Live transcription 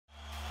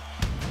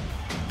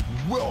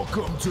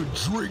Welcome to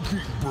Drinking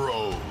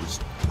Bros,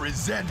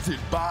 presented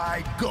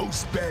by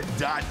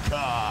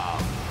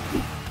GhostBed.com.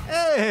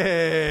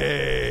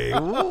 Hey,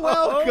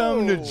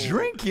 welcome to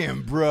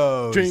Drinkin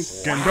Bros.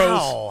 Drinkin'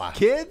 Bros.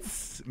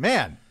 Kids,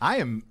 man,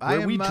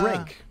 we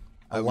drink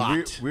a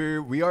lot.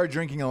 We are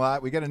drinking a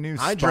lot. We got a new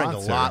sponsor. I drank a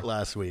lot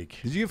last week.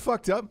 Did you get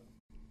fucked up?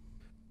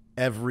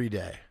 Every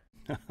day.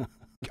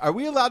 Are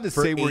we allowed to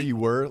say where you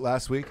were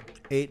last week?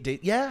 8 days.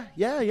 Yeah.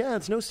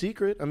 It's no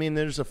secret. I mean,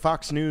 there's a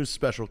Fox News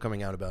special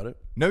coming out about it.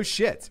 No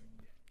shit.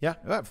 Yeah.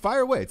 Fire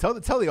away. Tell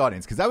the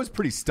audience, because I was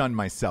pretty stunned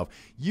myself.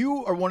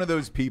 You are one of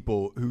those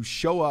people who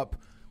show up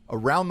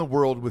around the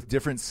world with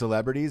different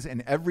celebrities,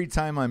 and every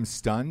time I'm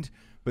stunned.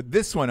 But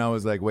this one, I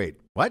was like, wait,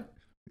 what?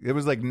 It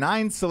was like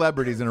 9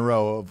 celebrities in a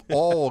row of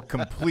all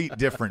complete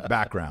different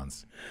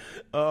backgrounds.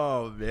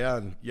 Oh,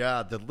 man.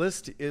 Yeah, the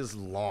list is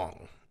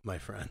long, my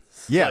friends.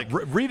 Yeah,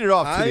 read it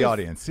off to the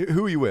audience.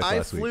 Who were you with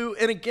last week? I flew,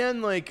 and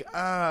again,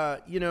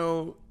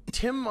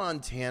 Tim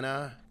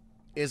Montana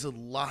is a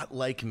lot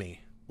like me.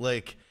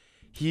 Like,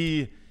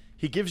 he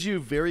gives you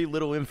very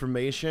little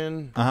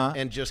information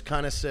and just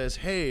kind of says,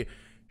 hey,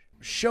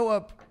 show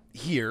up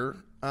here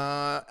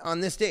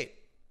on this date.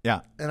 Yeah.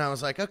 And I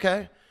was like,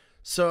 okay.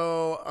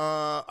 So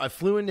I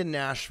flew into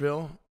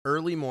Nashville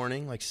early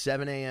morning, like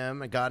 7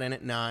 a.m. I got in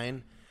at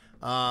 9.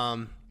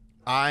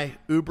 I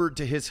Ubered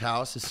to his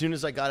house. As soon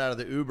as I got out of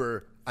the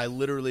Uber, I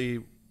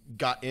literally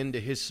got into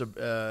his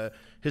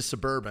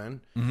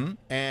Suburban,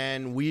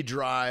 and we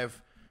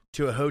drive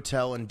to a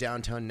hotel in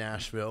downtown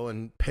Nashville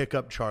and pick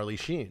up Charlie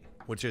Sheen,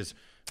 which is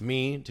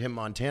me, Tim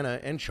Montana,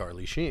 and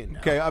Charlie Sheen.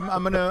 Okay,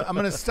 I'm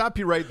gonna stop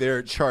you right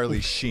there,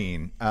 Charlie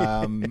Sheen,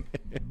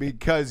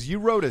 because you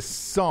wrote a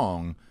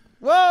song.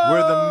 Whoa!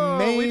 Where the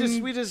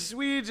main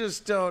we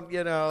just don't,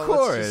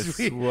 chorus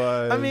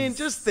was. I mean,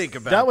 just think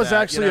about that. Was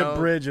actually a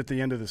bridge at the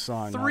end of the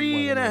song.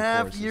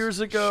 3.5 years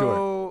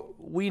ago,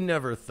 we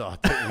never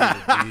thought that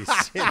we would be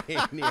sitting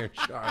near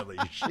Charlie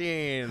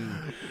Sheen.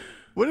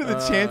 What are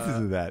the chances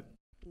of that?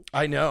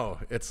 I know.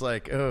 It's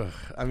like, ugh.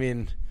 I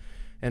mean,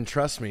 and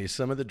trust me,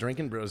 some of the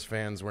Drinkin' Bros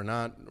fans were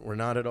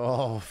not at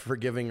all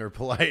forgiving or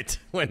polite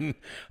when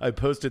I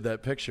posted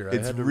that picture.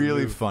 It's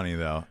really funny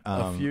though.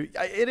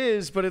 It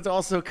is, but it's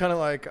also kind of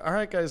like, all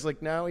right, guys,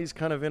 like now he's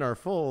kind of in our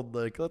fold.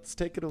 Like, let's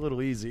take it a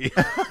little easy.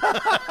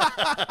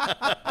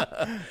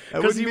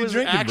 Because he was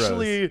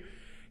actually,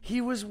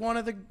 he was one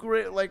of the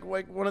great, like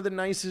one of the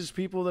nicest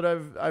people that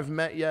I've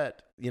met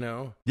yet.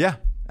 Yeah.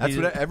 That's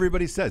what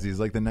everybody says. He's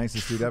like the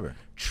nicest dude ever.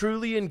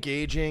 Truly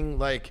engaging.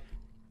 Like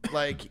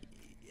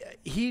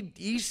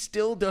he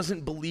still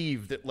doesn't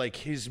believe that like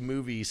his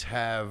movies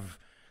have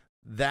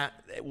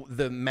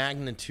the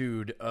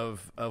magnitude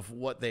of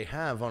what they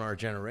have on our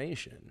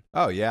generation.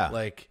 Oh yeah.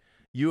 Like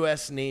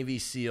U.S. Navy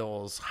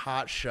SEALs,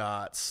 Hot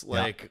Shots,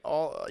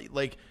 all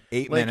like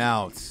 8 Men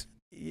Out.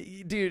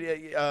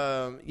 Dude,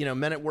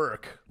 Men at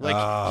Work.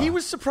 Like he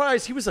was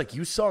surprised. He was like,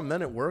 "You saw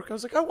Men at Work?" I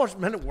was like, "I watched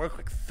Men at Work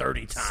like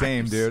 30 times."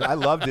 Same, dude. I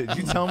loved it. Did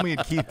you tell me you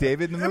had Keith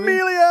David in the movie?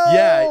 Emilio.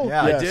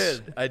 Yeah,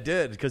 yes. I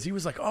did, because he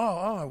was like, "Oh,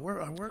 I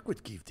work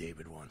with Keith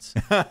David once."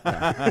 I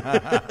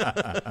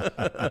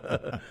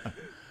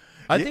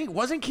think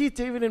wasn't Keith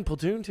David in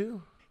Platoon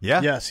too?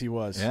 Yeah. Yes, he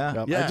was.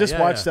 Yeah. Yep. I just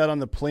watched that on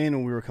the plane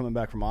when we were coming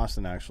back from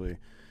Austin, actually.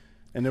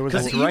 And there was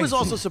because he was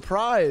also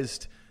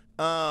surprised.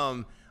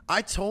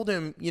 I told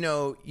him,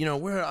 I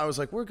was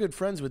like, we're good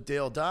friends with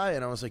Dale Dye,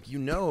 and I was like,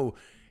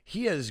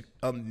 he has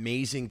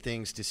amazing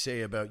things to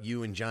say about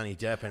you and Johnny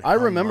Depp, and I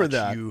remember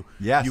that you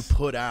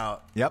put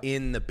out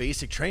in the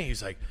basic training.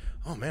 He's like,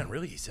 oh man,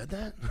 really? He said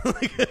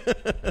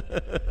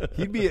that?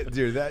 He'd be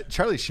that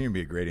Charlie Sheen would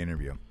be a great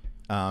interview,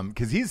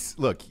 because he's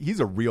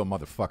a real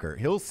motherfucker.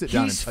 He'll sit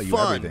down and tell you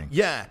everything.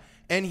 Yeah,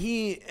 and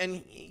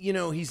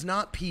he's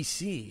not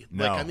PC.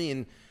 No. Like, I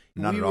mean.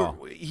 Not at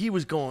all. He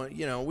was going,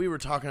 we were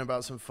talking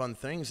about some fun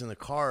things in the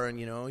car, and,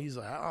 he's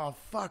like, oh,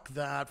 fuck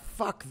that.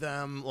 Fuck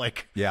them.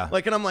 Like, yeah.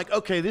 Like, and I'm like,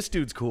 okay, this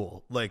dude's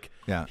cool. Like,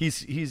 yeah.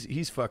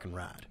 he's fucking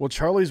rad. Well,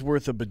 Charlie's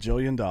worth $1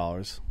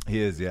 bajillion.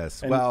 He is,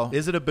 yes. And well,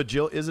 is it a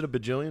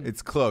bajillion?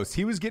 It's close.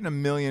 He was getting $1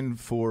 million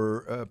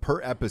for per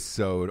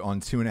episode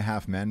on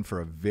 2.5 Men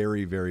for a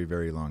very, very,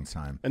 very long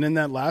time. And then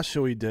that last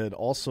show he did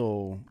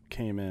also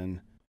came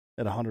in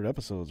at 100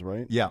 episodes,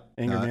 right? Yeah.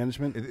 Anger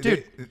Management.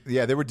 Dude.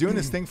 They were doing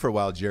this thing for a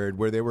while, Jared,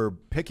 where they were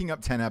picking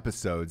up 10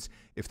 episodes.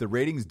 If the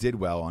ratings did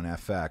well on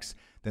FX,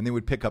 then they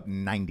would pick up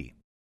 90.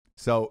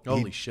 So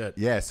holy shit.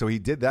 Yeah, so he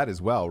did that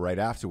as well right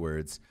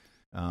afterwards.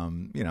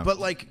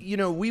 But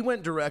we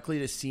went directly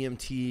to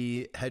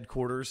CMT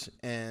headquarters,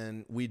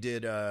 and we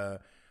did a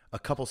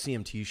couple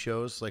CMT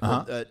shows, like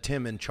what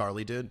Tim and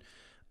Charlie did.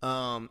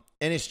 And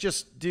it's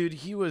just, dude,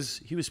 he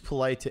was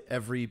polite to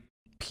every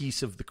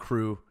piece of the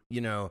crew,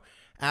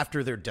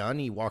 After they're done,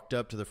 he walked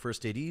up to the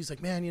first AD. He's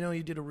like, "Man,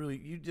 you did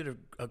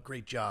a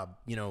great job,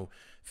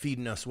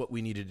 feeding us what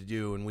we needed to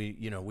do, and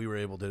we were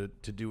able to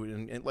do it."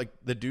 And like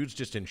the dude's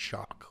just in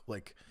shock,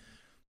 like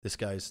this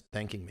guy's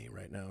thanking me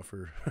right now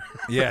for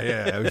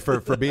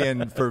for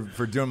being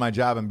for doing my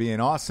job and being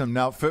awesome.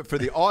 Now for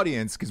the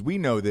audience, because we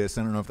know this,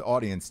 I don't know if the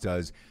audience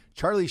does.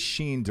 Charlie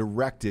Sheen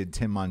directed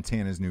Tim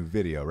Montana's new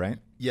video, right?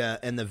 Yeah,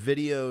 and the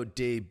video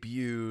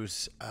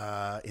debuts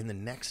in the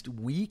next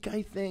week,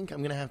 I think.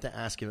 I'm gonna have to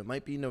ask him. It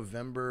might be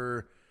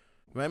November.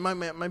 It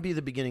might be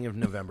the beginning of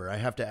November. I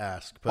have to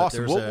ask. But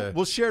awesome.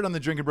 We'll share it on the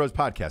Drinkin' Bros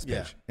podcast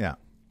page.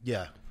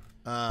 Yeah.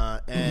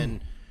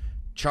 And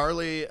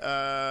Charlie,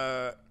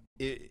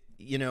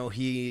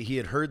 he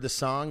had heard the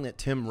song that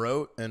Tim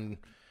wrote, and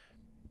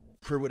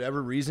for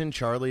whatever reason,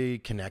 Charlie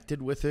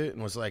connected with it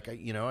and was like,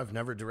 I've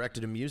never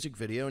directed a music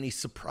video. And he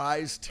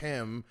surprised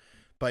Tim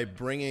by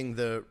bringing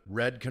the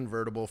red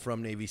convertible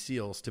from Navy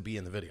SEALs to be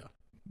in the video.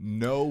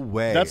 No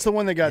way. That's the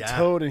one that got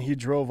towed and he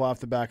drove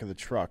off the back of the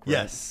truck,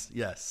 right?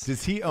 Yes.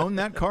 Does he own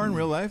that car in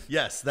real life?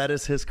 Yes, that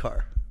is his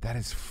car. That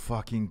is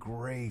fucking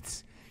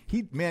great.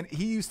 He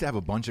used to have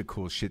a bunch of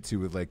cool shit too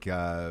with like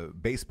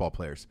baseball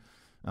players.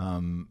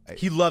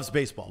 He loves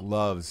baseball.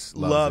 Loves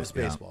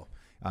baseball.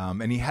 Yeah.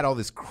 And he had all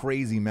this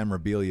crazy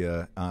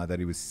memorabilia that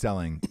he was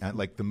selling at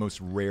like the most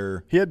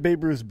rare. He had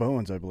Babe Ruth's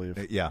bones, I believe.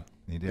 Yeah,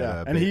 he did.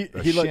 Yeah. And he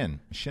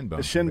shin bone.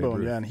 A shin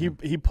bone, yeah. And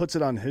he puts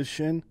it on his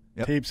shin,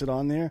 tapes it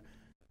on there,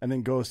 and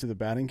then goes to the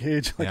batting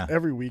cage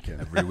every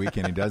weekend. Every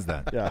weekend he does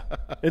that. Yeah.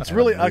 It's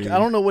really, I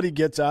don't know what he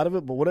gets out of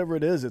it, but whatever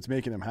it is, it's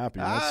making him happy.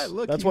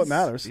 That's what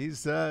matters.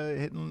 He's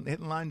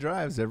hitting line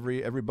drives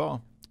every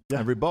ball. Yeah.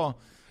 Every ball.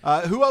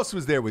 Who else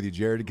was there with you,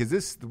 Jared?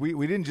 Because we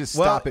didn't just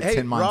stop at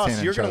Tim Montana.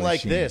 Ross, you're going to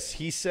like Sheen. this.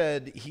 He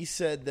said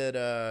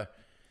that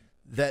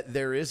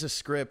there is a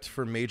script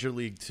for Major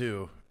League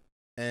 2.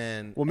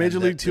 Major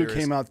League 2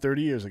 came out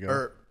 30 years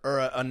ago. Or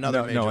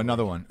another Major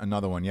League.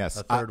 Another one, yes.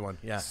 A third one,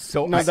 yeah.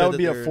 So that would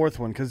be a fourth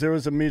one, because there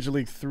was a Major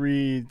League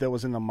 3 that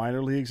was in the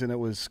minor leagues, and it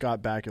was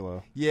Scott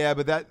Bakula. Yeah,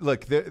 but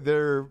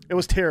it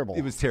was terrible.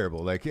 It was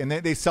terrible. Like, and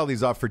they sell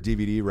these off for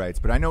DVD rights,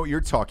 but I know what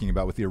you're talking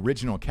about with the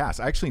original cast.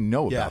 I actually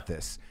know about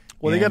this.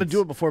 Well, they got to do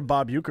it before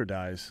Bob Uecker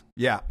dies.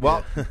 Yeah,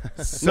 well,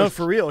 no,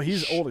 for real,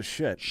 he's old as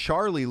shit.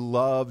 Charlie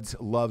loved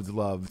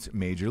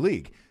Major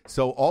League.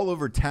 So all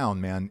over town,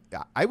 man,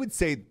 I would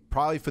say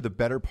probably for the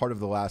better part of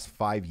the last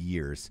 5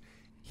 years,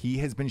 he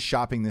has been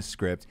shopping this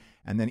script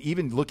and then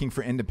even looking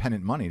for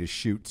independent money to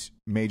shoot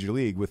Major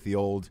League with the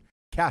old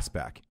cast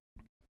back.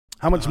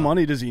 How much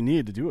money does he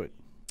need to do it?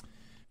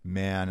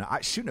 Man,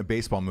 shooting a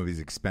baseball movie is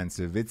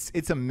expensive.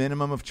 It's a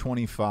minimum of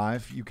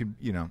 25. You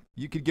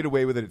could get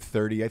away with it at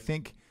 30. I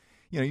think,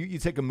 you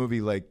take a movie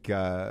like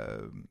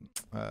The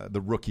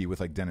Rookie with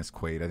like Dennis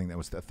Quaid. I think that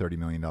was a $30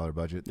 million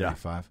budget,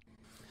 35.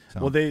 So.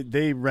 Well,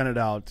 they rented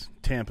out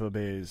Tampa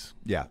Bay's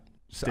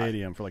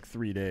stadium for like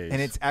 3 days, and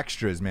it's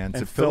extras, man.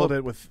 And filled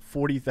it with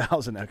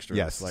 40,000 extras.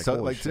 Yes,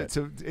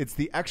 it's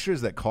the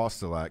extras that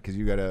cost a lot because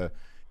you got to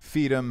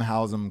feed them,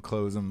 house them,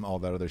 clothes them, all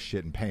that other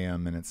shit, and pay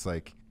them. And it's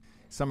like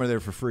some are there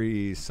for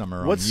free, some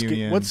are on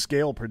union. What's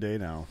scale per day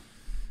now?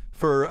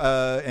 For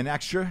an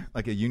extra,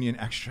 like a union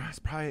extra, it's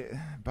probably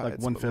about like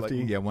 150.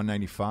 Yeah,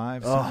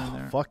 195.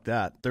 Oh, fuck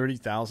that!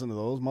 30,000 of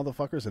those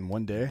motherfuckers in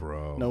one day,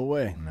 bro. No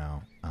way.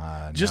 No.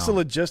 Just the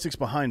logistics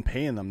behind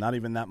paying them, not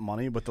even that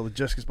money, but the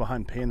logistics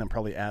behind paying them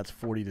probably adds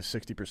 40 to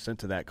 60%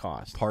 to that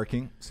cost.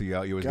 Parking, so you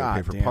always got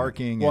to pay for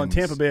parking. Well, in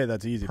Tampa Bay,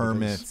 that's easy.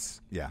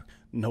 Permits, yeah.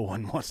 No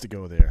one wants to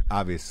go there.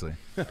 Obviously,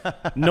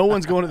 no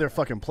one's going to their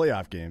fucking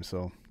playoff game.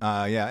 So,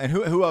 yeah. And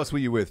who else were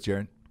you with,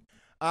 Jared?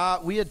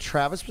 We had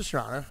Travis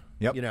Pastrana.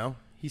 Yep.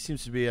 He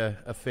seems to be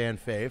a fan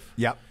fave.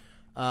 Yep.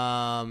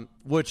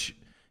 Which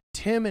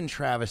Tim and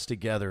Travis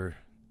together,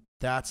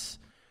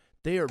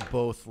 they are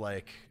both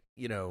like,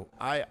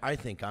 I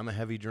think I'm a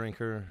heavy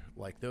drinker.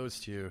 Like those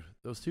two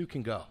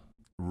can go.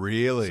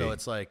 Really? So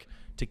it's like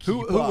to keep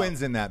who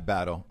wins in that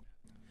battle?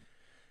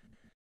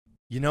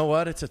 You know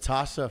what? It's a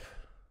toss up.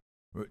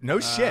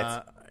 No shit.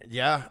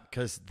 Yeah,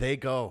 because they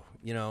go.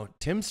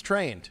 Tim's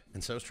trained,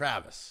 and so's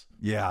Travis.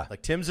 Yeah.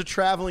 Like Tim's a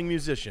traveling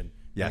musician.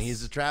 Yes. And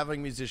he's a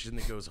traveling musician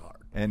that goes hard.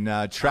 And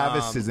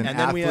Travis is an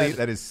athlete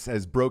that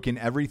has broken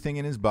everything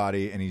in his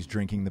body, and he's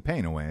drinking the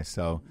pain away.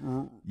 So,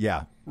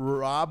 yeah.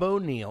 Rob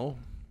O'Neill.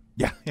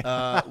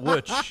 Yeah.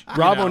 Which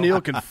Rob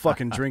O'Neill can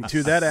fucking drink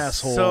too. That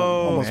asshole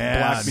almost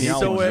blacked me out.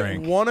 So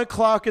at 1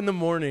 o'clock in the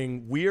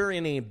morning, we're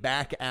in a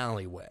back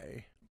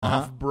alleyway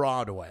off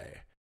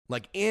Broadway.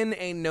 Like in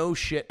a no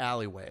shit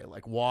alleyway,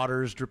 like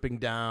water's dripping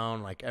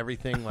down, like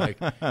everything. Like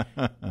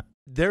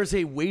there's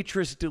a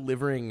waitress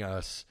delivering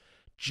us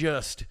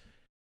just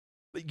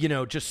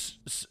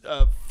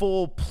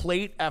full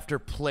plate after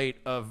plate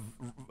of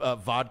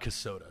vodka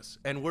sodas.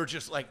 And we're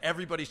just like,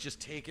 everybody's just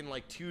taking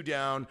like 2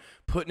 down,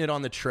 putting it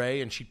on the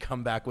tray, and she'd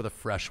come back with a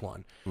fresh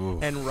one.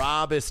 Oof. And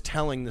Rob is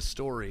telling the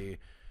story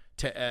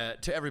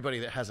to everybody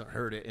that hasn't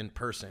heard it in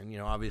person.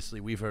 Obviously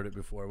we've heard it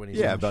before when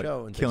he's on the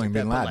show. And killing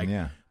Bin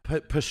Laden,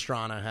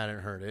 Pastrana hadn't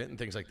heard it and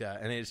things like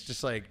that. And it's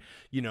just like,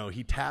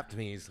 he tapped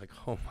me. He's like,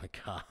 oh my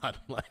God.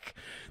 Like,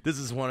 this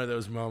is one of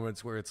those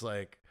moments where it's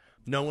like,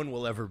 no one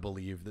will ever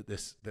believe that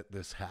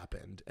this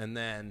happened. And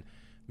then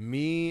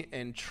me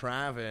and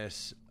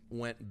Travis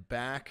went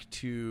back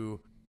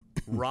to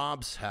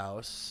Rob's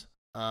house,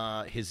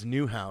 his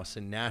new house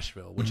in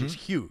Nashville, which is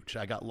huge.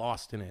 I got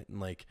lost in it, and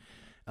like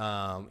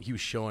he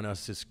was showing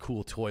us this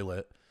cool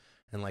toilet,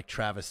 and like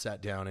Travis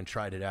sat down and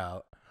tried it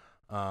out.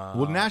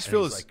 Well,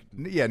 Nashville is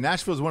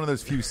Nashville is one of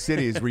those few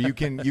cities where you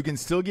can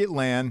still get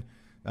land.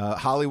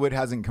 Hollywood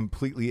hasn't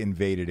completely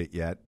invaded it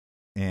yet,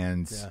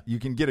 and you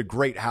can get a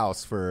great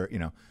house for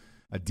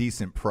a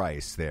decent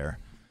price there.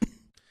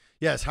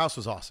 Yeah, his house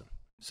was awesome.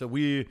 So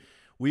we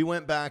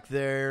went back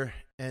there,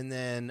 and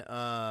then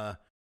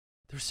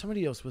there's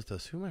somebody else with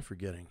us. Who am I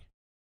forgetting?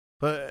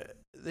 But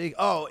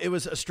it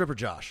was a stripper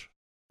Josh.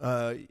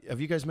 Have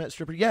you guys met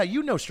stripper? Yeah,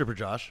 you know stripper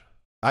Josh.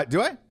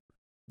 Do I?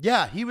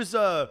 Yeah, he was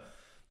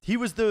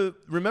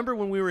remember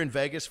when we were in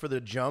Vegas for the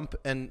jump,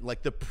 and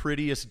like the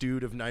prettiest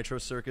dude of Nitro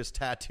Circus,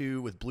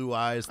 tattoo with blue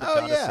eyes that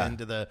got us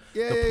into the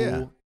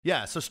pool.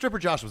 Yeah, so stripper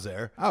Josh was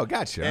there. Oh,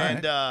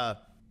 gotcha.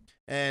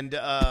 And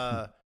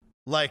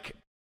like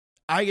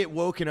I get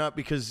woken up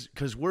because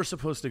we're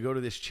supposed to go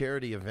to this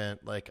charity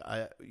event. Like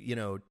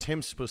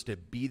Tim's supposed to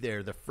be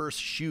there the first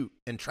shoot,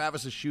 and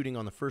Travis is shooting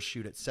on the first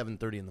shoot at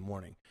 7:30 in the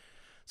morning.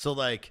 So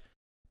like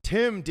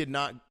Tim did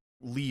not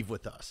leave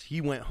with us. He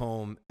went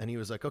home and he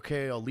was like,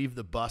 okay, I'll leave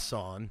the bus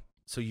on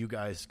so you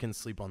guys can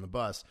sleep on the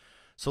bus.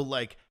 So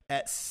like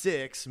at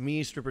 6,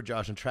 me, stripper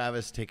Josh, and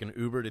Travis take an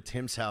Uber to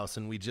Tim's house,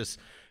 and we just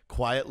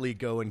quietly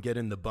go and get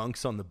in the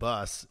bunks on the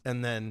bus.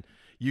 And then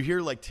you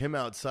hear like Tim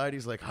outside.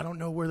 He's like, I don't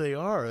know where they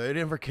are. They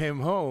never came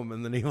home.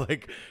 And then he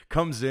like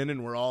comes in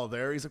and we're all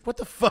there. He's like, what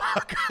the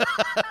fuck?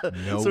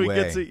 No so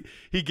way.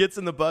 He gets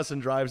in the bus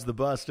and drives the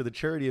bus to the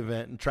charity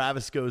event, and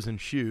Travis goes and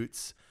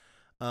shoots.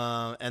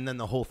 And then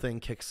the whole thing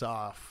kicks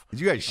off.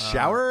 Did you guys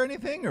shower or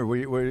anything, or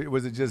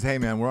was it just, hey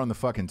man, we're on the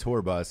fucking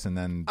tour bus, and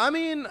then? I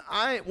mean,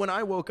 when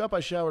I woke up,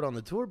 I showered on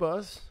the tour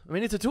bus. I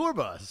mean, it's a tour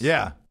bus.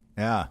 Yeah.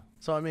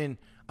 So I mean,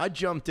 I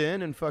jumped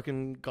in and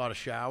fucking got a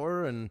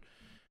shower and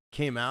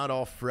came out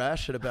all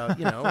fresh at about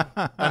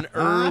an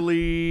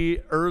early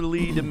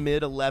to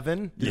mid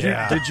 11.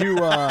 Did you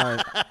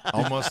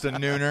Almost a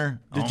nooner.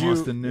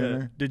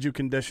 Did you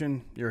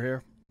condition your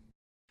hair?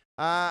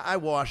 I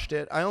washed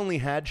it. I only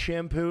had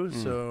shampoo,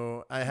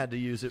 so I had to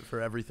use it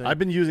for everything. I've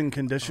been using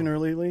conditioner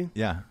lately.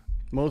 Yeah.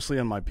 Mostly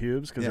on my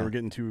pubes because they were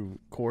getting too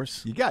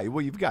coarse. You've got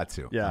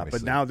to. Yeah, obviously.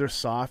 But now they're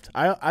soft.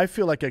 I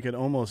feel like I could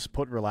almost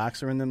put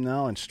relaxer in them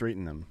now and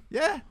straighten them.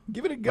 Yeah,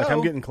 give it a go. Like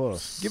I'm getting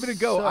close. Give it a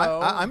go.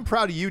 I'm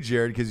proud of you,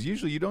 Jared, because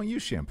usually you don't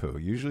use shampoo.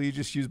 Usually you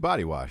just use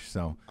body wash.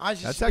 So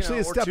that's actually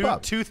a step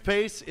up.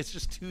 Toothpaste. It's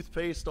just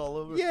toothpaste all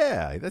over.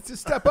 Yeah, that's a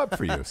step up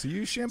for you. So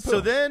you use shampoo.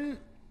 So then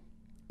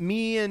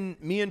me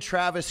and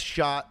Travis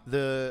shot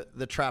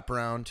the trap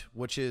round,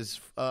 which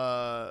is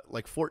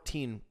like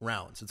 14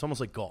 rounds. It's almost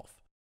like golf.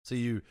 So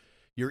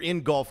you're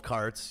in golf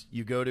carts.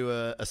 You go to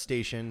a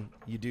station.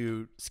 You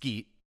do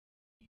skeet,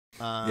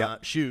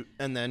 shoot,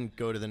 and then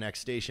go to the next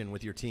station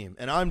with your team.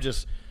 And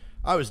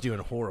I was doing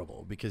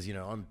horrible because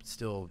I'm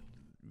still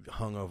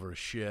hungover as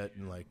shit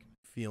and like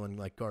feeling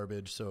like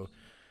garbage. So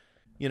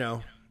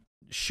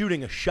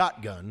shooting a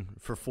shotgun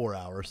for 4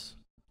 hours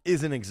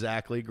isn't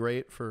exactly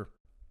great for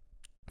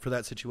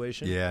that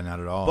situation. Yeah, not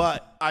at all.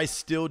 But I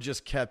still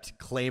just kept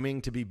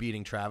claiming to be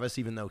beating Travis,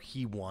 even though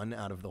he won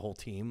out of the whole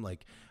team.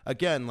 Like,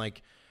 again,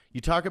 like you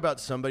talk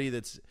about somebody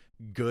that's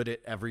good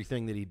at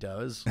everything that he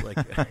does. Like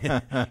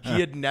he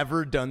had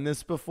never done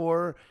this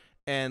before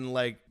and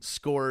like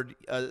scored,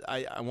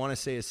 I want to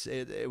say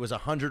it was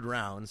 100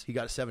 rounds. He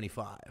got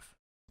 75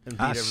 and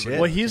beat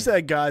everybody. Well, he's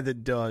that guy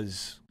that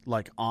does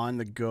like on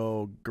the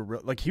go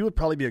guerrilla. Like he would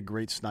probably be a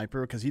great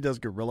sniper because he does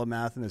guerrilla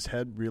math in his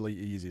head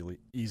really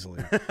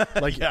easily.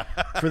 Like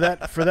for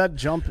that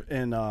jump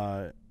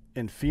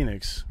in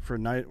Phoenix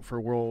for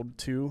World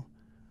 2,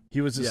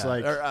 he was just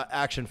like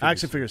action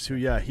figures too.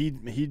 Yeah, he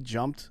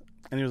jumped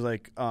and he was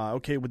like,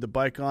 okay, with the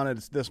bike on it,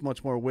 it's this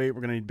much more weight.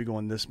 We're gonna need to be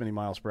going this many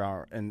miles per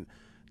hour. And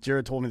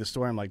Jared told me the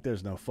story. I'm like,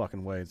 there's no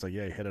fucking way. It's like,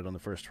 yeah, he hit it on the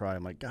first try.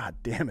 I'm like, God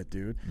damn it,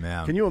 dude.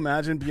 Man. Can you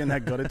imagine being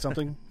that good at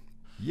something?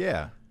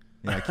 Yeah,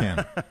 I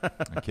can.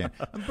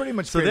 I'm pretty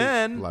much so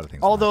then, a lot of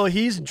things. Although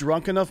he's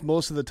drunk enough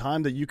most of the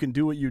time that you can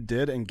do what you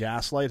did and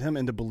gaslight him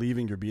into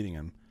believing you're beating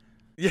him.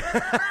 Yeah.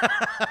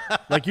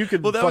 Like you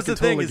could that was the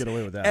totally thing, get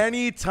away with that.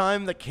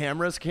 Anytime the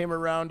cameras came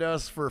around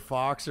us for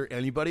Fox or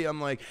anybody,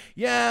 I'm like,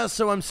 yeah,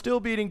 so I'm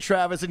still beating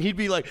Travis. And he'd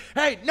be like,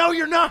 hey, no,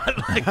 you're not.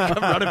 Like,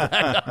 come running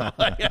back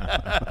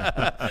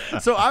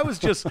up. So I was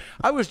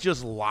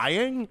just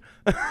lying.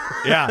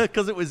 Yeah.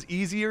 Because it was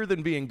easier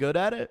than being good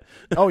at it.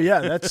 Oh,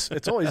 yeah.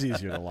 It's always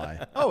easier to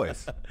lie.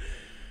 Always.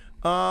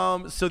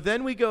 So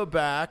then we go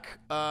back.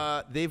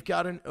 They've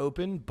got an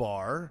open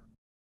bar.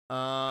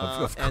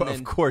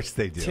 Of course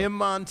they do. Tim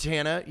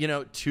Montana,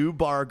 2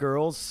 bar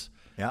girls.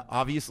 Yeah.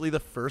 Obviously, the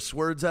first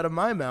words out of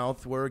my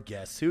mouth were,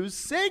 guess who's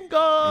single?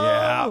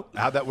 Yeah.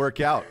 How'd that work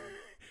out?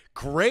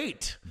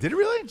 Great. Did it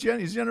really?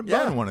 Did you end up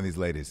boning one of these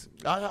ladies?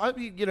 I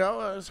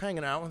was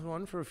hanging out with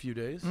one for a few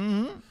days.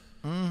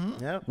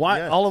 Mm-hmm. Yeah. Why?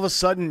 Yeah. All of a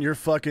sudden, you're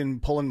fucking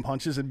pulling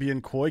punches and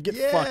being coy? Get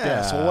fucked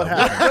asshole. What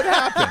happened? What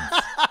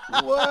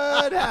happened?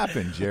 What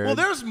happened, Jared? Well,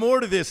 there's more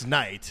to this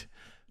night.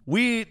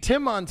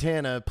 Tim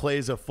Montana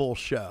plays a full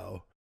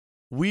show.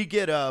 We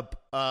get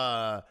up.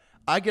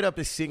 I get up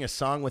to sing a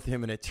song with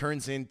him, and it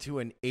turns into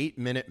an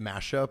 8-minute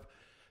mashup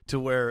to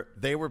where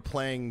they were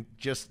playing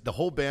the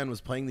whole band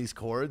was playing these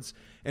chords,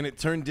 and it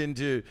turned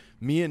into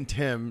me and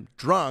Tim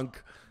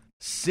drunk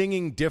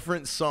singing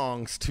different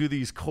songs to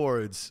these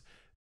chords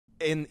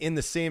in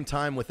the same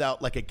time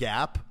without like a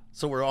gap.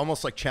 So we're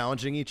almost like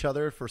challenging each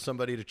other for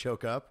somebody to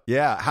choke up.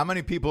 Yeah. How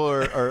many people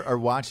are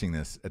watching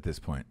this at this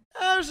point?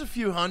 There's a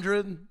few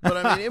hundred, but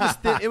I mean,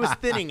 it was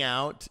thinning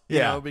out, you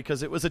know,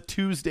 because it was a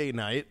Tuesday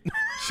night.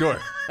 Sure.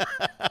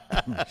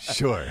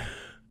 Sure.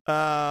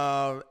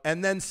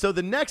 And then so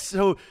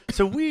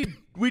we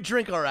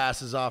drink our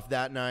asses off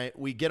that night.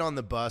 We get on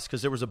the bus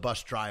because there was a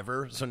bus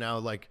driver. So now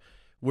like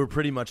we're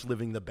pretty much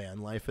living the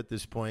band life at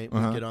this point.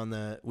 We get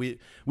on we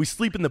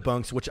sleep in the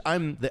bunks, which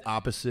I'm the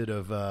opposite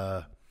of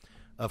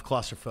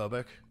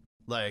claustrophobic.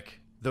 Like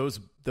those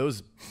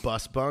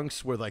bus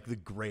bunks were like the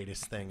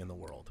greatest thing in the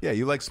world. Yeah,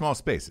 you like small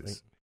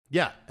spaces.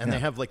 Yeah, and they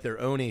have like their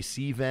own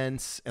AC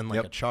vents and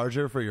like a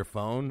charger for your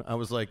phone. I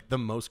was like the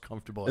most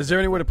comfortable. Is there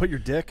anywhere to put your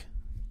dick?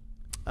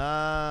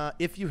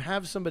 If you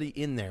have somebody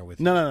in there with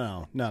you.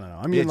 No.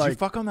 I mean, did you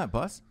fuck on that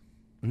bus?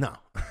 No.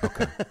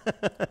 Okay.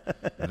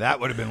 That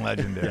would have been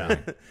legendary.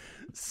 Yeah.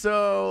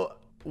 So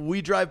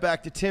we drive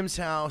back to Tim's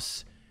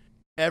house.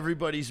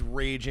 Everybody's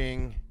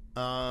raging.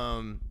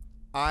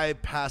 I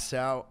pass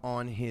out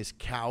on his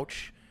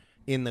couch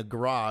in the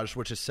garage,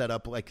 which is set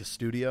up like a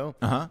studio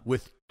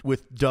with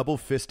double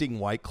fisting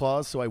White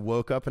Claws. So I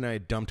woke up and I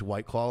dumped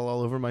White Claw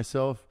all over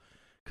myself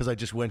because I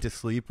just went to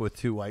sleep with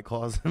 2 White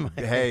Claws in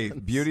my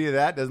hands. Beauty of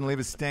that doesn't leave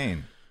a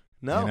stain.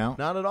 No, you know?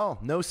 not at all.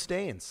 No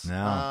stains.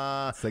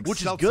 No. It's like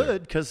which seltzer. is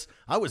good because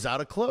I was out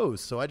of clothes,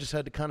 so I just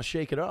had to kind of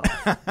shake it off.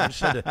 I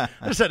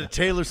just had to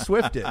Taylor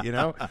Swift it, you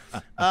know?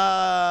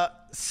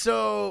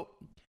 So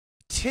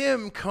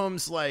Tim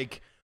comes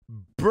like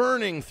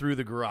burning through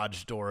the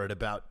garage door at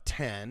about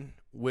 10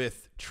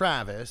 with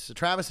Travis.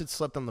 Travis had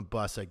slept on the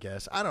bus, I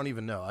guess. I don't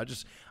even know.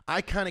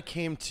 I kind of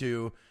came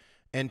to,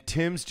 and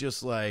Tim's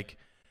just like,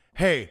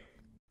 hey,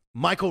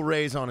 Michael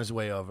Ray's on his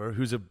way over,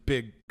 who's a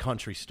big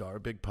country star,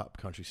 big pop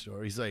country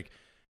star. He's like,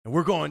 and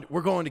we're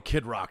going to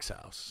Kid Rock's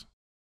house.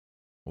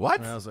 What?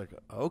 And I was like,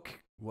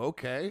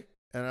 okay.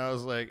 And I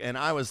was like, and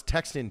I was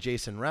texting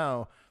Jason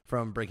Rao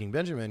from Breaking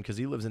Benjamin because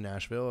he lives in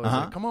Nashville. I was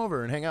like, come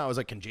over and hang out. I was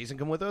like, can Jason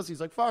come with us?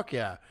 He's like, fuck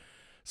yeah.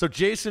 So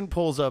Jason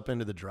pulls up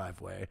into the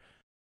driveway.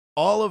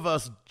 All of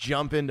us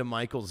jump into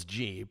Michael's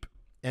Jeep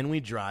and we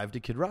drive to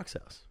Kid Rock's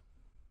house.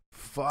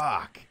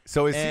 Fuck.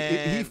 So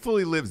he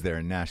fully lives there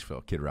in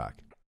Nashville, Kid Rock?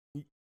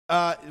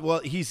 Well,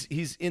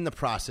 he's in the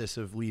process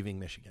of leaving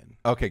Michigan.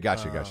 Okay,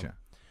 gotcha.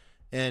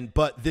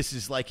 But this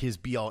is like his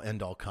be-all,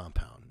 end-all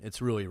compound. It's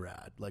really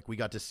rad. Like, we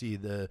got to see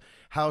the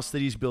house that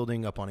he's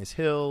building up on his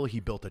hill. He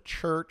built a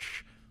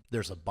church.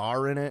 There's a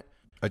bar in it.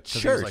 A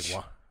church?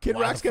 Like, Kid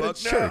Rock's got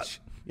a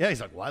church. Yeah, he's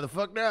like, why the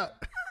fuck not?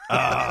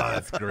 Oh,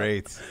 that's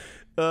great.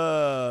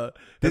 Does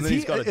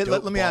he?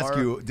 Let me ask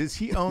you: does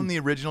he own the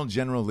original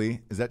General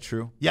Lee? Is that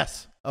true?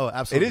 Yes. Oh,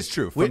 absolutely. It is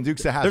true. From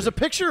Dukes of Hazzard. There's a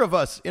picture of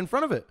us in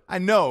front of it. I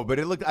know, but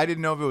I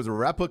didn't know if it was a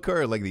replica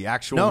or like the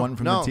actual one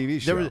from the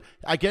TV show.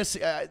 I guess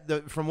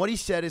from what he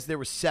said is there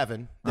were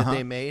 7 that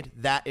they made.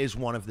 That is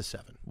one of the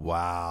 7.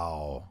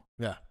 Wow.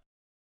 Yeah.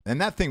 And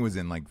that thing was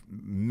in like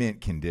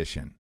mint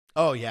condition.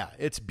 Oh yeah,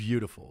 it's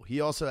beautiful.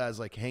 He also has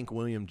like Hank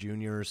William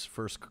Jr.'s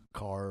first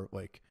car.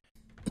 Like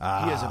he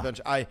has a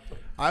bunch. I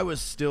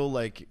was still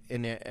like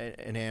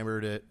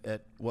enamored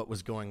at what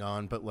was going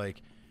on, but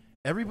like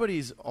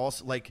everybody's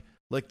also like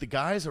the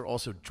guys are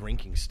also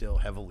drinking still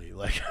heavily.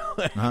 Like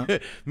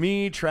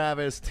me,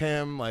 Travis,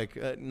 Tim, like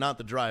not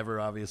the driver,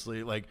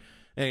 obviously. Like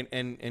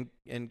and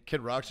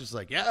Kid Rock's just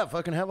like, yeah,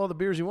 fucking have all the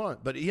beers you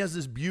want. But he has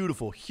this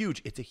beautiful,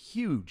 huge. It's a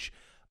huge.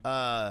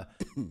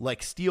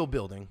 Like steel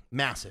building,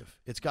 massive.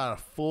 It's got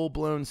a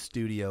full-blown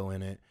studio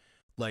in it,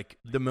 like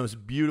the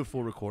most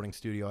beautiful recording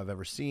studio I've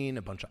ever seen.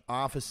 A bunch of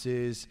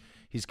offices.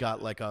 He's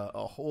got like a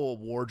whole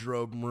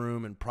wardrobe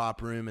room and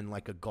prop room and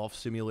like a golf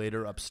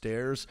simulator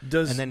upstairs.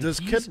 Does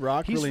Kid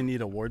Rock really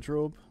need a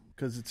wardrobe?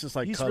 Because it's just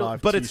like cut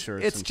off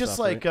t-shirts. It's just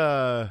stuff, like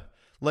right?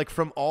 Like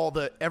from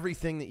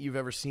everything that you've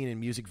ever seen in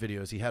music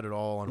videos, he had it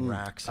all on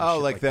racks.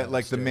 And like that,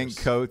 like the mink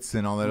coats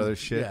and all that other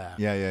shit.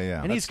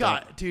 Yeah. And he's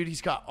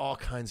got all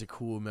kinds of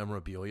cool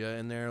memorabilia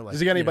in there. Like, does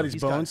he got anybody's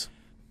bones?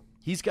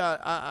 He's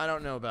got. I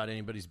don't know about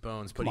anybody's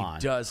bones, but he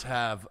does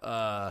have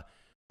a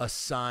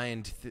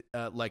signed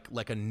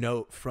like a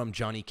note from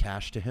Johnny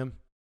Cash to him.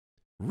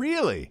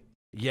 Really?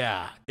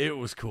 Yeah, it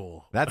was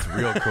cool. That's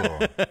real cool.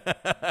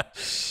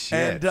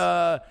 Shit.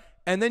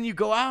 And then you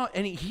go out,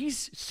 and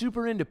he's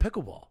super into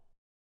pickleball.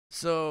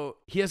 So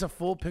he has a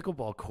full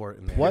pickleball court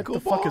in there. What the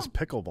fuck is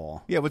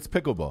pickleball? Yeah, what's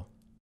pickleball?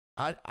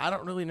 I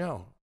don't really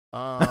know.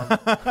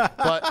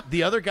 But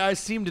the other guys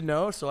seemed to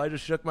know, so I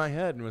just shook my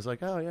head and was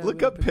like, "Oh yeah."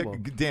 Look up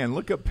Dan.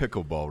 Look up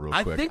pickleball real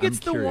quick. I think it's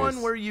the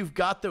one where you've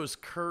got those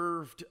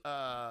curved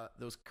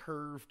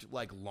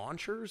like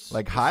launchers,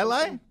 like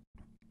highlight.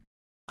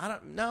 I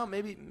don't know.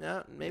 Maybe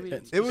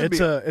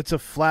it's a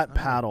flat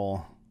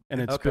paddle,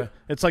 And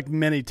it's like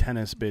mini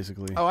tennis,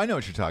 basically. Oh, I know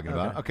what you're talking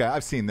about. Okay,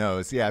 I've seen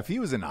those. Yeah, if he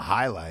was in a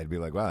highlight, I'd be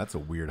like, wow, that's a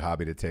weird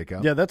hobby to take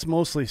up. Yeah, that's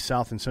mostly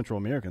South and Central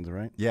Americans,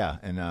 right? Yeah,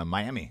 and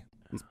Miami.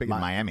 It's big in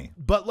Miami.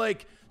 But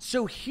like,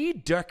 so he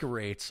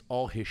decorates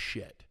all his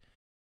shit.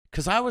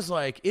 Because I was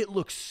like, it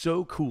looks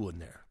so cool in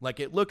there. Like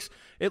it looks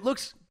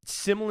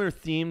similar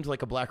themed,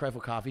 like a Black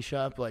Rifle coffee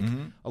shop. Like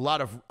a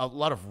lot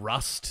of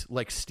rust,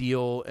 like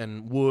steel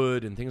and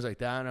wood and things like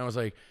that. And I was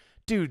like,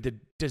 dude, the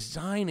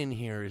design in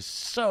here is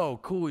so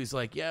cool. He's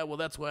like, yeah, well,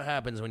 that's what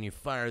happens when you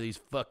fire these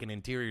fucking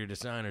interior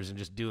designers and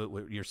just do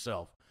it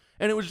yourself.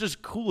 And it was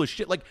just cool as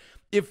shit. Like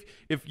if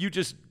you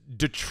just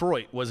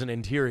Detroit was an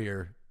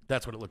interior,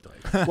 that's what it looked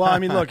like. Well, I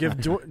mean, look, if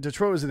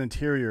Detroit was an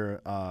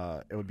interior,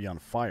 it would be on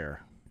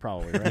fire,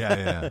 probably, right?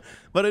 Yeah.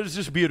 But it was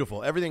just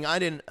beautiful. Everything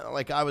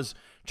I was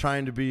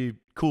trying to be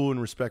cool and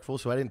respectful,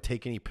 so I didn't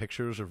take any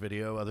pictures or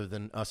video other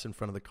than us in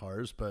front of the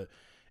cars, but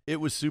it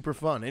was super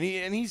fun.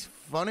 And he's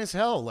fun as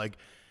hell. Like,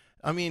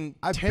 I mean,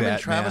 Tim and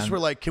Travis were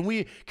like, can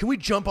we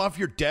jump off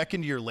your deck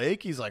into your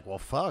lake? He's like, well,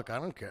 fuck, I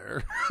don't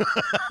care.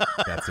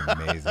 That's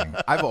amazing.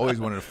 I've always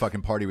wanted to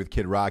fucking party with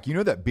Kid Rock. You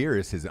know that beer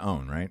is his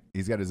own, right?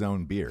 He's got his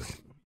own beer.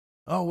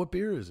 Oh, what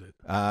beer is it?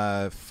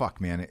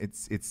 Fuck, man.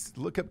 It's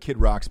look up Kid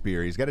Rock's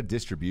beer. He's got a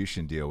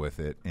distribution deal with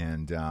it,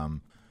 and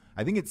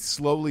I think it's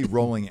slowly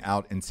rolling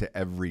out into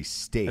every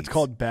state. It's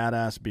called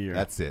Badass Beer.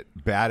 That's it.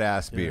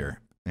 Badass Beer.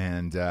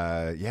 And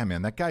yeah,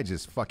 man, that guy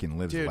just fucking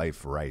lives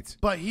life right.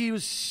 But he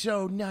was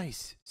so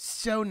nice.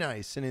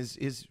 And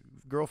his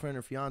girlfriend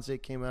or fiance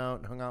came out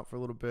and hung out for a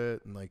little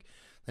bit, and like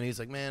then he's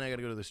like, man, I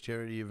gotta go to this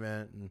charity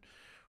event, and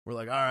we're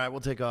like, all right,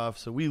 we'll take off.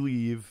 So we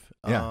leave.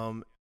 Yeah.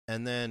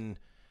 And then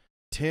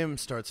Tim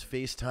starts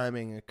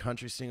FaceTiming a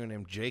country singer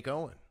named Jake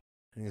Owen.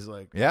 And he's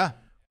like, yeah.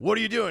 What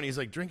are you doing? He's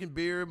like, drinking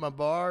beer at my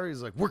bar.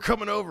 He's like, we're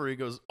coming over. He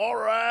goes, all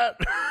right.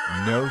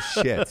 No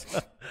shit.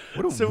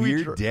 What a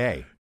weird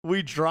day.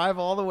 We drive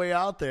all the way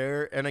out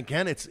there. And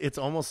again, it's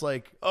almost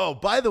like, oh,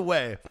 by the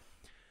way,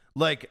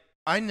 like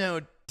I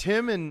know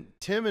Tim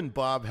and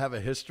Bob have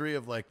a history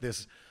of like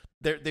this.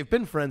 They've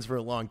been friends for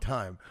a long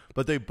time,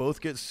 but they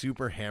both get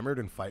super hammered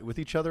and fight with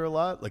each other a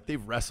lot. Like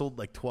they've wrestled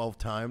like 12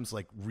 times,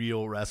 like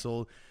real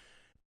wrestle.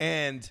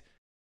 And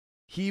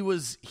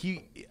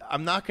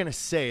I'm not going to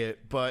say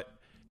it, but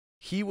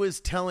he was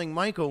telling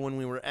Michael when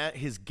we were at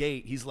his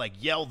gate, he's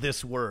like, yell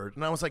this word.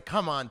 And I was like,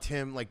 come on,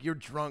 Tim, like you're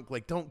drunk.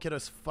 Like don't get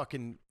us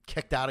fucking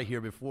kicked out of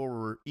here before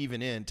we're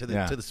even in to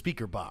the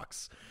speaker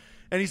box.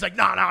 And he's like,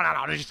 no,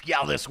 just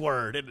yell this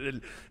word.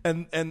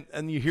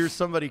 And you hear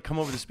somebody come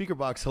over the speaker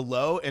box,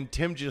 hello, and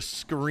Tim just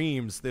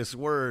screams this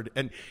word,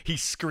 and he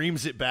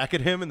screams it back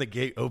at him, and the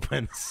gate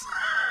opens.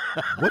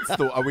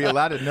 Are we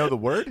allowed to know the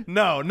word?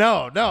 No,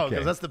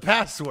 because that's the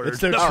password. It's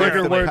their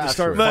trigger word to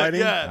start fighting.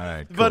 Yeah, all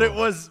right, cool.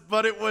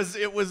 but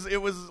it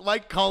was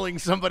like calling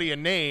somebody a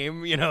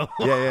name, you know.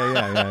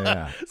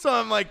 Yeah. So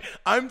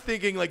I'm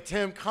thinking like,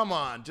 Tim, come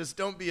on, just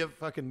don't be a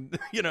fucking,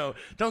 you know,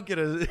 don't get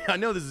I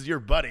know this is your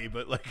buddy,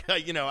 but like,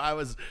 you know,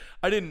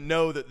 I didn't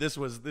know that this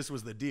was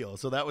the deal.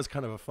 So that was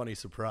kind of a funny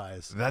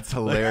surprise. That's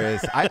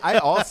hilarious. I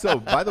also,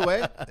 by the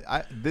way,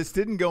 this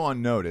didn't go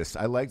unnoticed.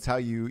 I liked how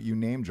you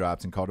name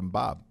dropped and called him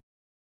Bob.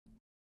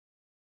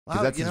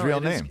 Because that's his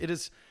real name.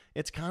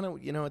 It's kind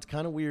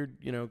of weird,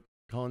 you know,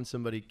 calling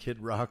somebody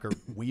Kid Rock or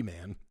Wee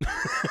Man.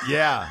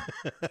 Yeah.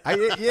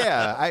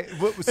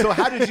 So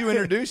how did you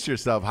introduce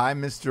yourself? Hi,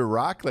 Mr.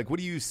 Rock? Like, what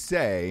do you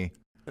say?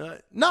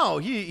 No,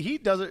 he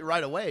does it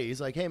right away.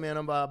 He's like, hey, man,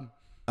 I'm Bob.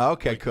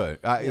 Okay, good.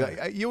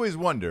 You always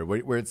wonder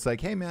where it's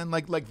like, hey, man,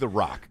 like The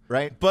Rock,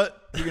 right?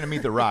 But you're going to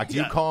meet The Rock. Do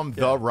you call him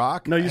The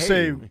Rock? No, you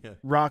say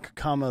Rock,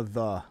 I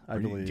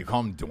believe. Do you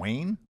call him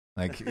Dwayne?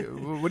 Like,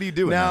 what do you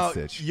do in now,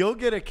 that stitch? You'll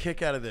get a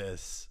kick out of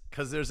this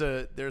because there's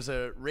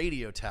a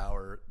radio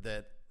tower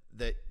that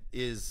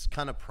is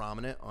kind of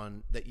prominent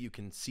on that you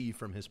can see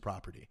from his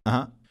property.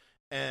 Uh-huh.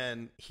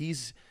 And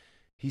he's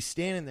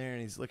standing there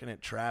and he's looking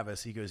at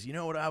Travis. He goes, you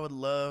know what I would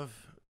love,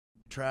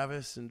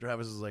 Travis? And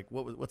Travis is like,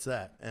 what's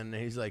that? And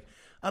he's like,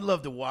 I'd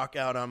love to walk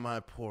out on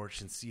my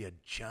porch and see a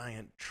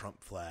giant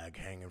Trump flag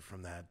hanging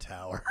from that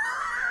tower.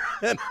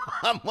 And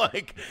I'm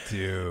like,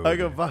 dude, I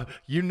go, Bob,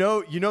 you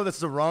know that's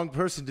the wrong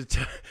person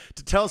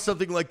to tell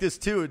something like this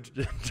to.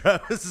 And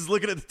Travis is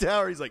looking at the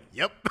tower. He's like,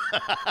 yep.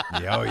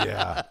 Oh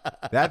yeah,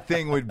 that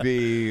thing would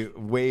be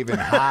waving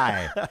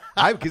high.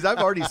 Because I've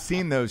already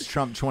seen those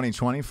Trump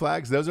 2020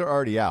 flags. Those are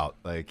already out,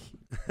 like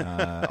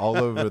all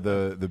over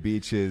the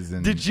beaches.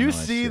 And did you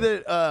see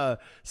that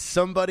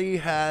somebody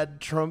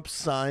had Trump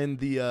sign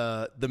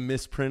the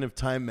misprint of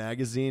Time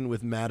magazine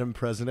with Madam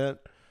President?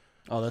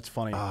 Oh, that's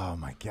funny. Oh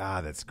my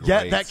God, that's great.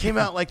 Yeah, that came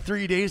out like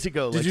 3 days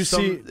ago. Did you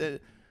see?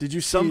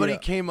 Somebody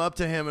came up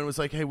to him and was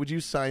like, "Hey, would you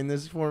sign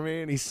this for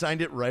me?" And he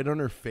signed it right on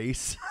her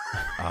face.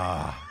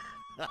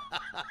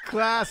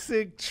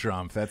 Classic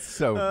Trump. That's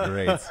so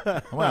great.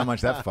 I wonder how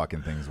much that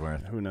fucking thing's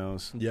worth. Who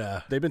knows?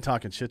 Yeah, they've been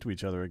talking shit to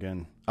each other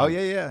again. Oh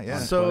yeah.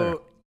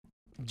 So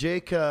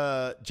Jake's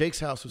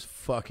house was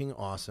fucking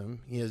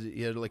awesome. He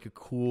had like a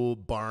cool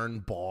barn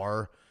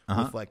bar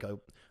with like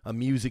a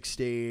music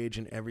stage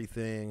and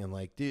everything, and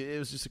like, dude, it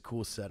was just a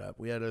cool setup.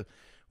 We had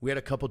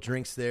a couple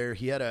drinks there.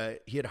 He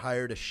had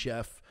hired a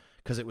chef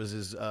because it was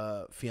his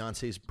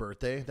fiance's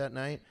birthday that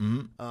night,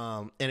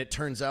 and it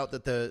turns out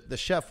that the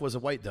chef was a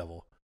white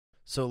devil.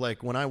 So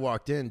like when I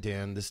walked in,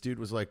 Dan, this dude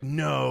was like,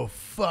 "No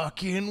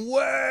fucking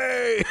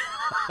way!"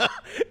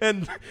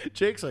 And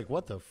Jake's like,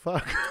 "What the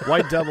fuck?"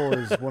 White Devil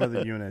is one of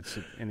the units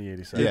in the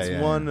 87.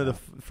 It's one of the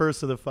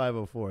first of the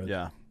 504.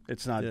 Yeah,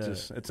 it's not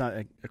it's not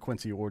a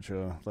Quincy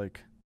Orcha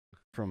like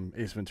from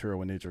Ace Ventura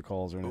When Nature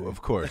Calls or anything.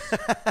 Of course,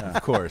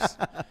 of course.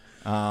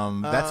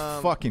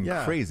 That's fucking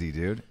crazy,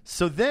 dude.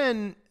 So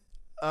then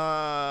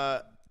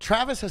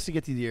Travis has to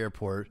get to the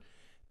airport.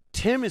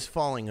 Tim is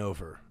falling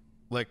over,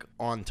 like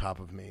on top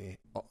of me,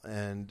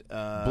 and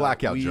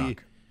blackout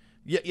drunk.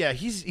 Yeah,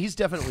 he's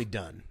definitely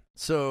done.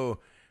 So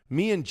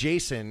me and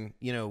Jason,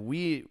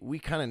 we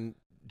kind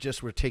of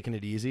just were taking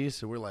it easy.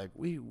 So we're like,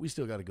 we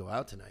still got to go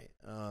out tonight.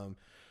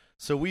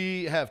 So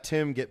we have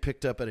Tim get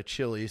picked up at a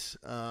Chili's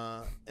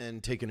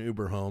and take an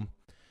Uber home,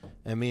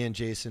 and me and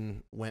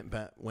Jason went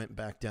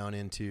back down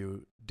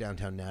into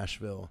downtown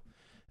Nashville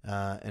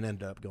and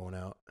ended up going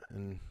out,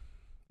 and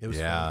it was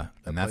fun.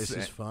 That place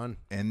is fun.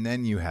 And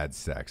then you had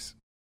sex.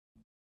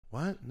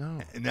 What? No.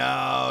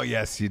 No.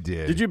 Yes, you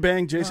did. Did you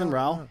bang Jason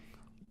Rao?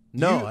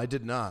 No, I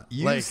did not.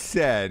 You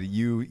said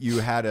you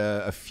had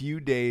a few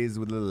days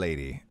with a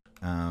lady.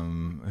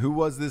 Who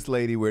was this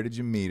lady? Where did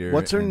you meet her?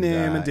 What's her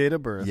name and date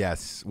of birth?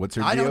 Yes. What's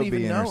her I DOB don't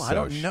even and her know. I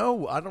don't soch?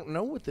 know. I don't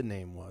know what the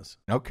name was.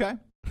 Okay.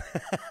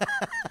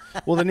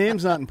 Well, the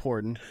name's not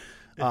important.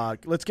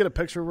 Let's get a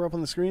picture of her up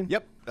on the screen.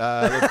 Yep.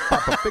 Let's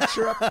pop a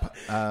picture up.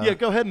 Yeah,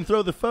 go ahead and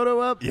throw the photo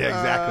up. Yeah,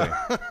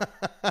 exactly.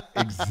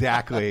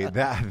 Exactly.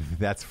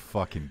 That's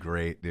fucking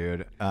great,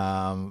 dude.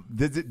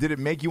 Did it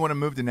make you want to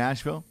move to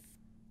Nashville?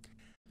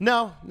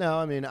 No.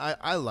 I mean,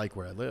 I like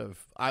where I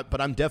live,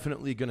 but I'm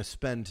definitely going to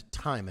spend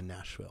time in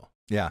Nashville.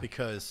 Yeah.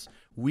 Because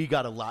we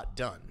got a lot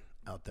done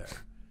out there.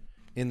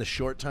 In the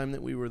short time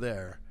that we were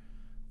there,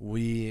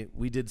 we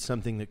did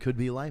something that could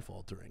be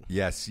life-altering.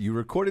 Yes, you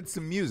recorded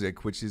some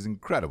music, which is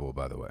incredible,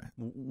 by the way.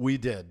 We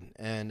did.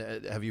 And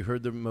have you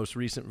heard the most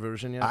recent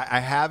version yet? I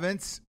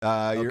haven't.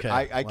 Okay.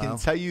 I can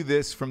tell you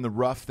this from the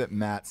rough that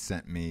Matt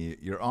sent me.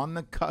 You're on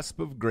the cusp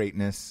of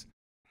greatness.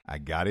 I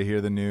got to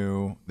hear the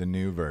new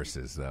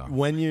verses, though.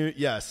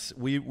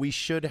 We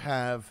should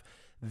have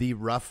the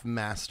rough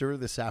master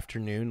this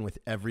afternoon with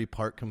every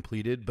part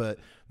completed, but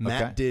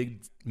Matt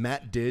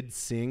did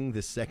sing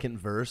the second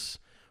verse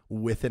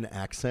with an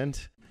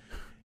accent.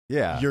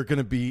 Yeah. You're going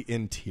to be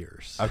in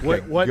tears. Okay,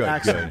 What good,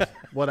 accent? good.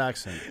 What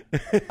accent?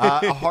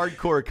 A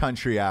hardcore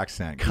country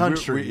accent.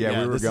 Country. We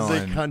were this going.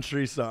 is a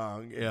country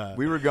song. Yeah.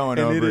 We were going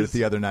And over it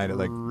the other night at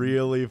like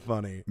really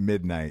funny.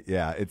 midnight.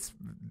 Yeah, it's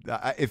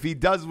if he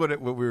does what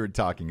we were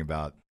talking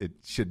about, it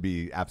should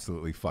be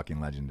absolutely fucking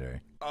legendary.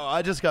 Oh,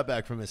 I just got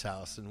back from his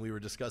house and we were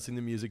discussing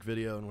the music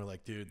video and we're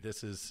like, dude,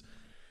 this is.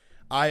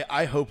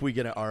 I hope we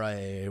get an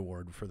RIAA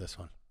award for this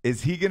one.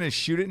 Is he going to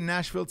shoot it in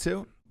Nashville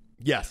too?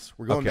 Yes,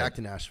 we're going Okay. back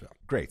to Nashville.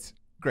 Great.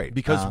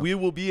 Because we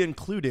will be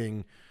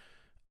including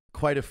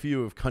quite a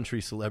few of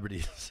country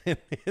celebrities in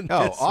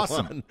Oh, this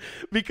awesome. one.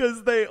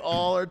 Because they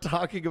all are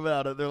talking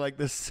about it. They're like,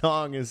 this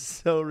song is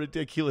so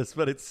ridiculous,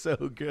 but it's so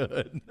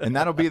good. And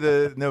that'll be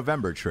the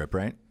November trip,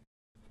 right?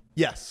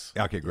 Yes.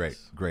 Okay, great.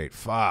 Yes. Great.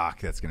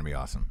 Fuck, that's going to be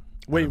awesome.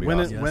 Wait, That'll be when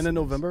awesome. in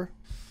November?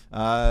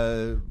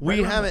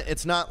 We haven't.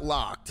 It's not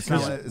locked. It's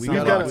not- We it's We've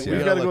not gotta- locked got yet.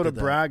 to gotta go look to at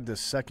that. Bragg the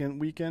second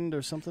weekend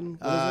or something.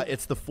 What is it?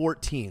 It's the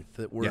 14th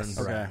that we're Yes.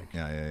 in Bragg.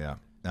 Okay.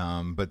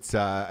 Yeah. But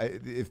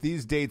if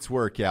these dates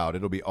work out,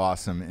 it'll be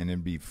awesome, and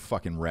it'd be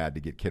fucking rad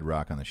to get Kid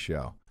Rock on the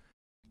show.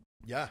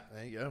 Yeah,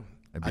 there you go.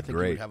 That'd be I think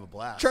great. we'd have a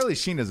blast. Charlie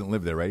Sheen doesn't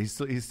live there, right? He's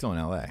still in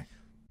L.A.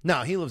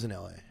 No, he lives in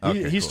L.A.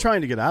 Okay, He's cool.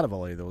 trying to get out of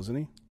LA, though, isn't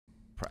he?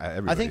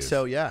 I think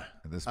so, yeah.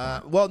 At this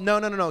point. Well,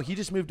 no. He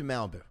just moved to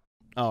Malibu.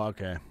 Oh,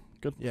 okay.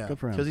 Good. Yeah, Good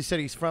for him. because he said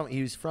he's from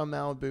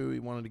Malibu. He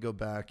wanted to go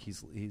back.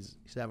 He's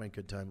having a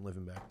good time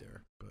living back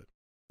there.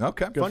 But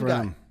Okay. Good fun for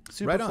guy, him.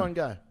 super Right on. fun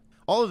guy.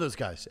 All of those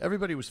guys,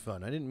 everybody was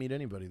fun. I didn't meet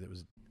anybody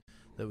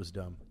that was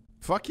dumb.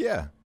 Fuck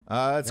yeah.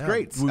 That's Yeah.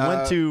 great.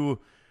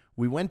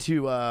 We went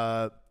to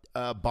a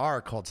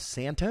bar called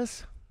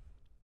Santa's.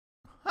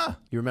 Huh.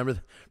 You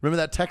remember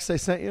that text I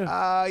sent you?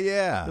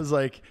 Yeah. It was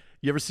like,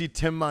 you ever see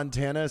Tim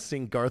Montana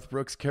sing Garth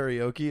Brooks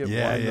karaoke at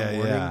 1 in the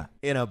morning yeah.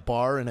 in a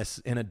bar in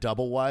a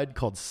double wide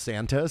called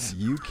Santa's?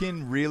 You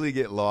can really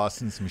get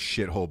lost in some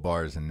shithole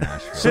bars in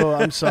Nashville. So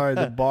I'm sorry,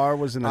 the bar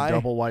was in a I-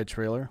 double wide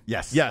trailer.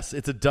 Yes. Yes,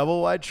 it's a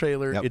double wide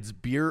trailer. Yep. It's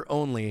beer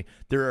only.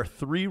 There are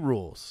 3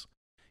 rules.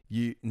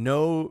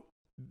 No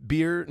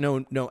beer,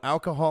 no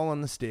alcohol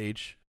on the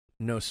stage,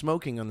 no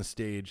smoking on the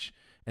stage,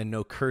 and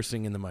no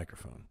cursing in the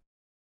microphone.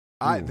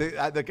 I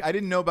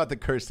didn't know about the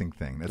cursing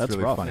thing. That's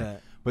really rough. funny. Yeah.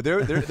 But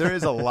there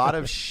is a lot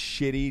of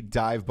shitty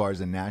dive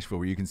bars in Nashville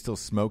where you can still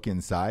smoke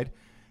inside,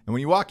 and when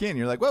you walk in,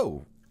 you're like,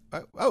 whoa.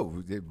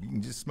 Oh, you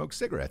can just smoke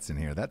cigarettes in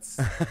here. That's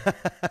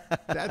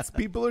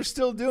people are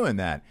still doing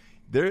that.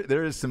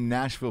 There is some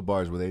Nashville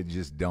bars where they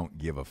just don't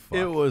give a fuck.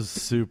 It was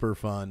super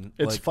fun.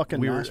 It's fucking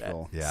we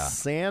Nashville. Were at Yeah.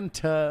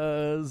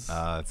 Santa's.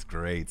 That's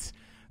great.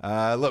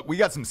 Look, we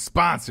got some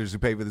sponsors who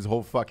pay for this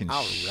whole fucking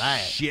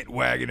shit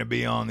wagon to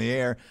be on the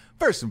air.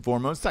 First and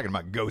foremost, talking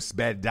about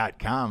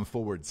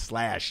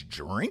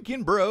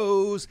ghostbed.com/drinking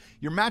bros.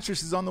 Your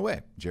mattress is on the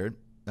way, Jared.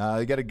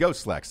 You got a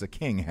Ghost Lex, a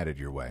king headed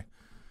your way.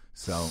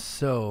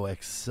 So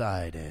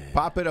excited.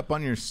 Pop it up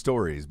on your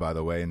stories, by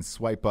the way, and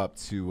swipe up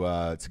to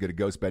go to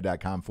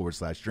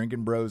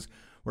ghostbed.com/drinking bros,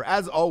 where,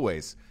 as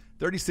always,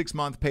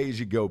 36-month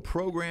pay-as-you-go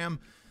program.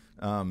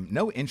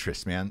 No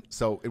interest, man.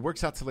 So it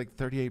works out to like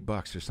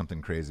 $38 or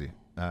something crazy.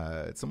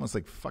 It's almost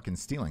like fucking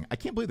stealing. I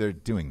can't believe they're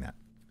doing that.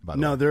 By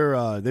the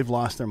way. They've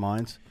lost their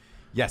minds.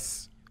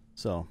 Yes.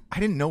 So I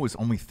didn't know it was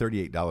only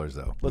 $38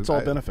 though. let's all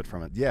benefit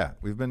from it. Yeah,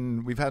 we've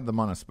had them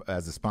on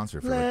as a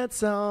sponsor for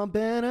Let's all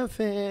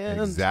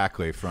benefit.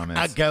 exactly from it.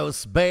 A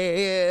ghost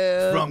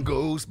bed. From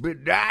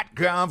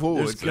ghostbed.com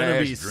There's gonna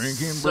be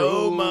 /drinking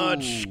so bros.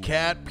 much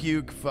cat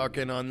puke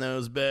fucking on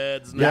those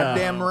beds. Yeah.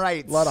 Goddamn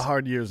right. A lot of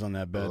hard years on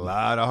that bed. A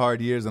lot of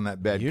hard years on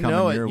that bed. You coming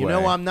know it. your You way.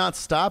 know I'm not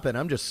stopping.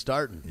 I'm just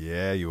starting.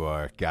 Yeah, you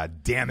are.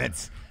 God damn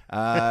it.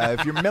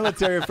 If you're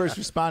military or first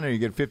responder, you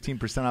get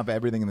 15% off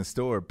everything in the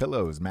store.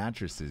 Pillows,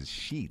 mattresses,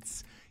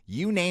 sheets,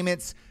 you name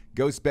it.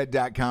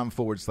 Ghostbed.com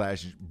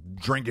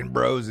 /drinking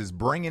bros is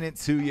bringing it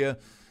to you.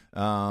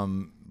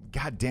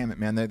 God damn it,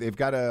 man. They've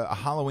got a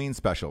Halloween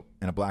special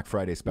and a Black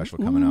Friday special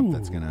coming up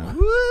that's going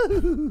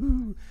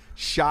to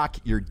shock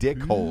your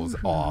dick holes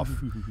off.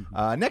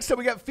 Next up,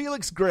 we got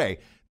Felix Gray.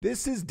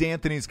 This is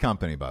D'Anthony's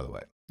company, by the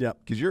way. Yep.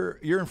 Because you're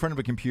in front of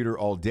a computer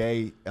all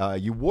day.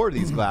 You wore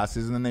these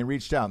glasses, and then they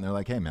reached out, and they're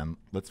like, hey, man,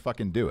 let's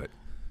fucking do it.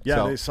 Yeah,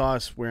 So- they saw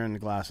us wearing the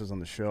glasses on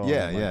the show.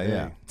 Yeah, I'm like,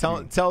 yeah.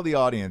 Tell the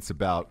audience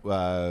about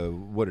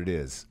what it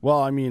is.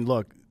 Well, I mean,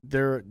 look,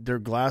 they're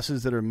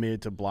glasses that are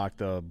made to block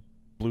the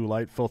blue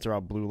light, filter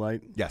out blue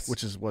light. Yes.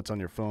 Which is what's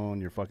on your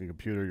phone, your fucking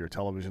computer, your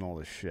television, all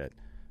this shit.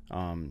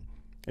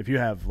 If you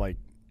have like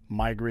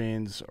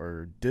migraines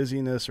or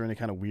dizziness or any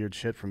kind of weird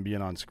shit from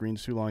being on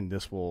screens too long,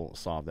 this will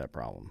solve that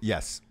problem.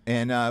 Yes,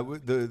 and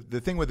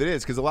the thing with it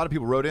is, because a lot of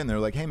people wrote in, they're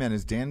like, hey, man,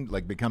 is Dan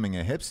like becoming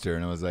a hipster?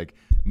 And I was like,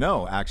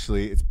 no,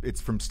 actually, it's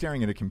from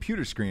staring at a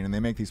computer screen, and they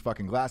make these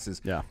fucking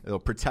glasses. Yeah. It'll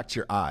protect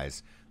your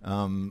eyes.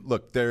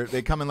 Look,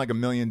 they come in like a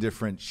million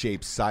different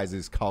shapes,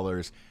 sizes,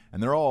 colors,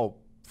 and they're all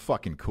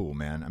fucking cool,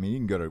 man. I mean, you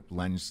can go to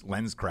Lens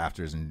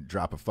Crafters and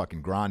drop a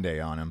fucking grande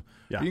on them.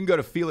 Yeah. You can go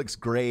to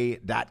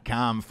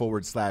felixgray.com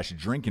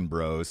 /drinking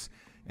bros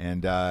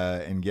and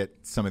get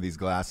some of these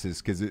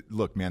glasses because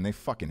look, man, they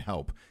fucking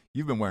help.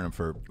 You've been wearing them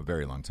for a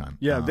very long time.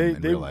 Yeah,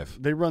 in real life.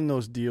 they run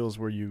those deals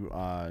where you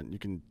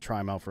can try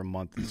them out for a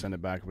month and send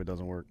it back if it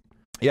doesn't work.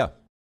 Yeah.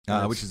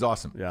 Which is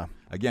awesome. Yeah.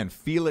 Again,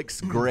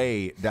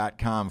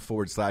 felixgray.com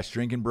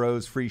 /drinking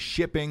bros. Free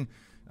shipping.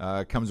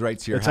 Comes right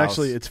to your house.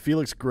 It's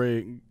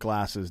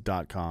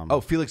felixgrayglasses.com. Oh,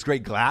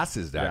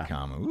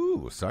 felixgrayglasses.com.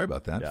 Ooh, sorry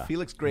about that. Yeah.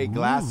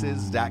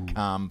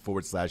 felixgrayglasses.com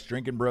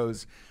 /drinking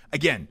bros.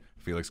 Again,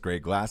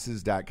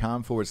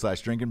 felixgrayglasses.com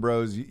 /drinking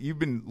bros. You've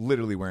been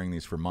literally wearing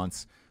these for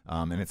months,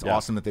 and it's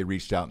awesome that they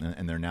reached out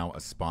and they're now a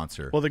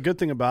sponsor. Well, the good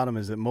thing about them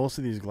is that most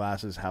of these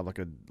glasses have like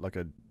a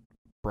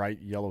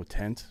bright yellow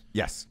tint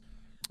Yes.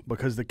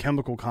 because the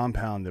chemical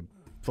compound that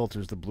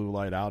filters the blue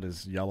light out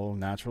is yellow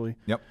naturally.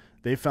 Yep.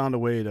 They found a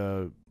way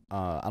to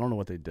I don't know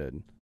what they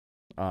did,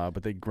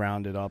 but they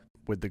ground it up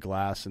with the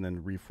glass and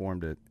then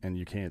reformed it, and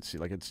you can't see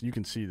you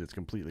can see that it's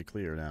completely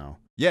clear now.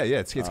 Yeah,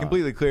 it's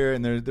completely clear,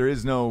 and there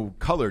is no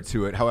color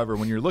to it. However,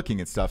 when you're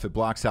looking at stuff, it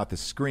blocks out the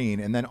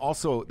screen. And then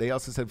they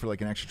also said for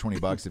like an extra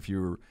 $20 if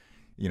you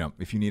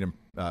need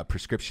a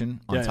prescription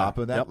on top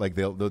of that, Yep. like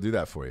they'll do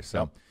that for you.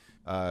 So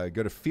go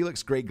to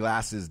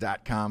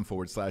felixgrayglasses.com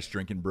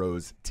 /drinking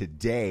bros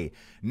today.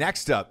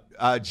 Next up,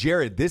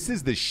 Jared, this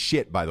is the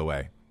shit, by the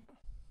way.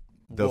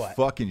 What?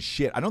 Fucking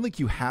shit. I don't think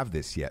you have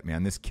this yet,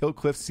 man. This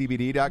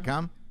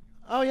killcliffcbd.com.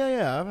 Oh,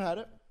 yeah, I've had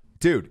it.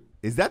 Dude,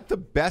 is that the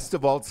best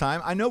of all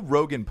time? I know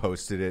Rogan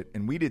posted it,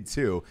 and we did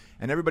too.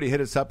 And everybody hit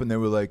us up, and they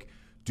were like,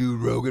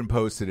 dude, Rogan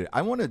posted it.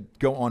 I want to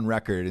go on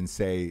record and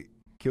say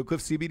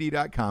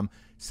killcliffcbd.com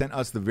sent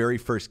us the very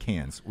first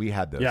cans. We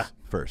had those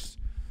first.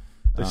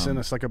 They sent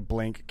us like a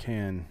blank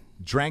can.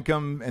 Drank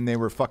them, and they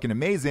were fucking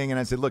amazing. And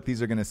I said, look,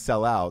 these are going to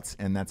sell out.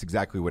 And that's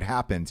exactly what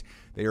happened.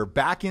 They are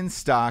back in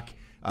stock.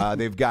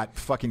 They've got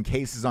fucking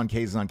cases on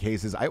cases on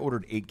cases. I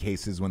ordered 8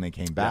 cases when they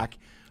came back.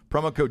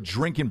 Promo code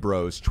Drinkin'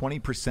 Bros,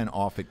 20%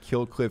 off at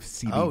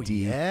killcliffcbd.com. Oh,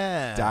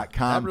 yeah.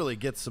 That really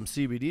gets some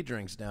CBD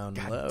drinks down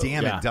low. God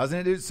damn it, doesn't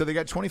it, dude? So they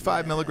got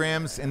 25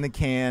 milligrams in the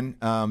can,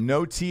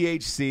 no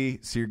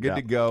THC, so you're good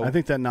to go. I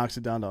think that knocks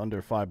it down to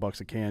under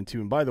 $5 a can, too.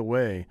 And by the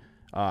way,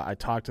 I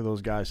talked to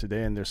those guys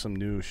today, and there's some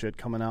new shit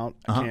coming out.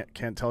 I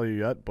can't tell you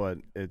yet, but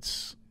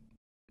it's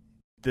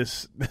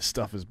this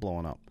stuff is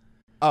blowing up.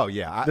 Oh,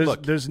 yeah.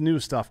 There's new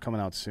stuff coming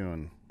out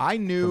soon. I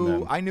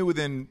knew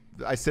within,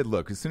 I said,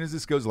 look, as soon as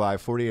this goes live,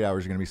 48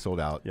 hours are going to be sold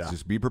out. Yeah.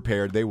 Just be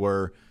prepared. They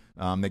were.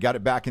 They got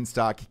it back in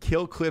stock.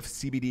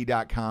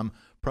 Killcliffcbd.com.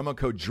 Promo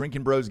code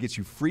Drinkin' Bros gets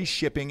you free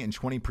shipping and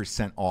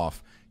 20%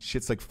 off.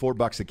 Shit's like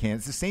 $4 a can.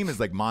 It's the same as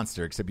like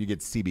Monster, except you get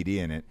CBD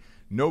in it.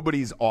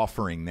 Nobody's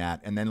offering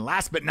that. And then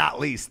last but not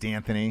least,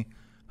 Anthony,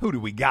 who do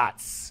we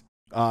got?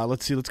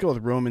 Let's see. Let's go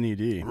with Roman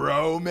ED.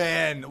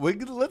 Roman,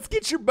 let's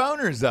get your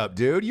boners up,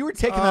 dude. You were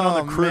taking that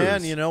on the cruise.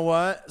 Man, you know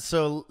what?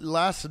 So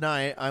last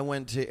night I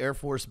went to Air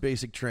Force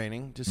basic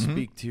training to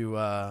speak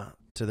to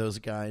those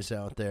guys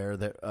out there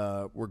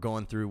that were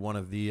going through one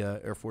of the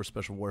Air Force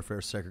Special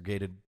Warfare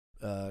segregated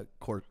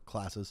court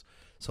classes.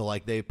 So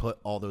like they put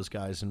all those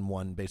guys in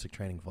one basic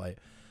training flight.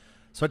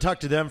 So I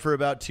talked to them for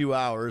about 2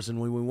 hours, and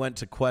when we went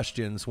to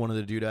questions, one of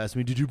the dude asked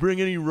me, "Did you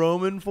bring any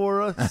Roman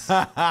for us?"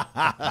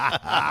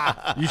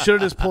 You should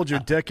have just pulled your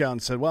dick out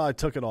and said, "Well, I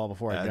took it all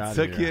before I got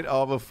here." Took it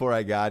all before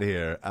I got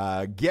here.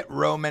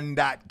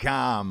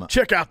 GetRoman.com.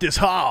 Check out this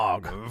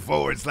hog.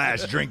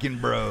 /Drinkin'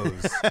 Bros.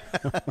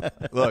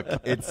 Look,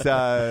 it's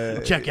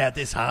Check out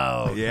this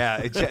hoe.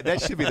 yeah,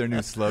 that should be their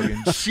new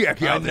slogan.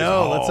 Check out I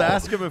know. this Let's hog.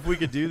 ask him if we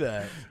could do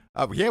that.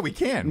 Oh, yeah, we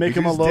can. Make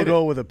We him a just did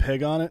logo with a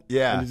pig on it.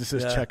 Yeah. And it just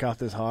says, "Check out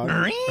this hog."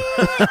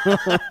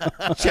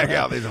 Check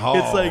out this hog.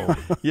 It's like,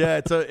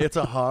 yeah, it's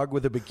a hog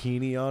with a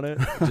bikini on it,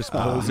 just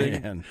posing.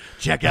 Man.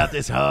 Check out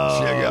this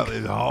hog. Check out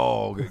this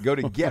hog. Go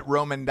to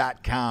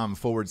GetRoman.com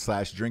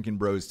 /Drinkin'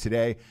 Bros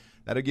today.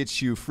 That'll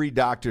get you free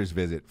doctor's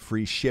visit,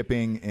 free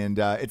shipping, and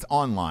it's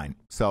online.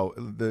 So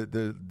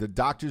the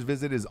doctor's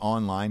visit is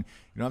online.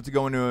 You don't have to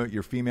go into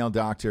your female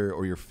doctor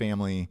or your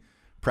family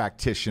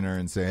practitioner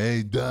and say,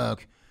 "Hey,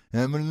 doc,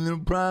 I'm having a little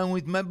problem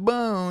with my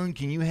bone.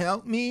 Can you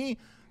help me?"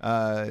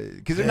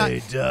 Because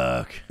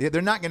Doc.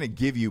 they're not going to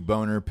give you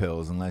boner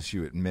pills unless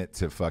you admit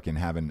to fucking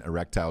having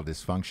erectile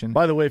dysfunction.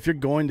 By the way, if you're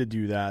going to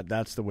do that,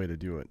 that's the way to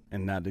do it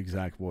in that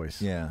exact voice.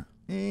 Yeah.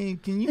 Hey,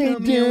 can you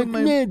help me with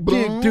my dick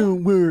bone?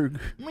 don't work.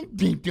 My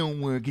dick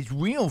don't work. It's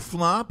real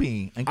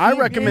floppy. I can't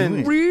recommend-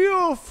 do it.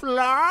 Real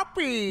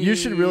floppy. You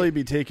should really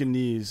be taking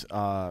these.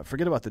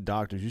 Forget about the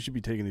doctors. You should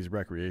be taking these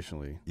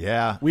recreationally.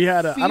 Yeah. We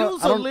had a. I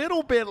Feels don't, a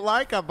little bit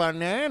like a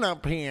banana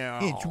peel.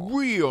 It's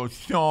real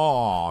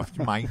soft,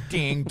 my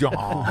ding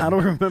dong. I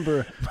don't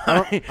remember.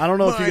 I don't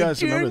know if you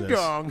guys remember this.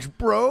 dong's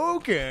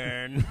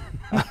broken.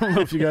 I don't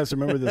know if you guys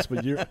remember this,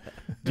 but do you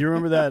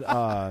remember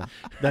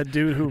that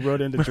dude who wrote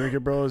into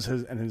Drinkin' Bros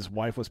and his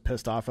wife was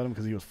pissed off at him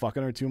because he was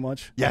fucking her too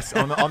much? Yes,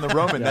 on the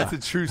Roman. That's a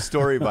true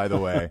story, by the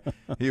way.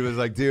 He was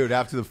like, dude,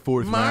 after the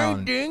fourth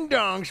round. ding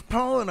dong's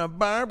pulling a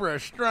Barbara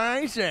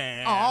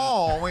Streisand.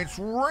 Oh, it's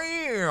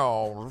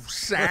real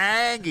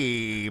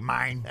saggy,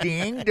 my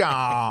ding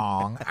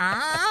dong.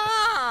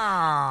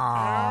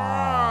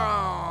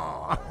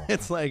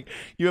 It's like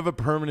you have a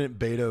permanent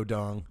Beto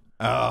dong.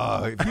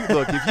 Oh, if you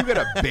got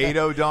a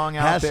Beto dong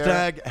out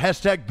there.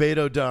 Hashtag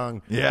Beto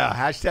dong. Yeah,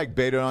 hashtag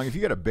Beto dong. If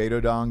you got a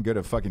Beto dong, go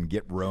to fucking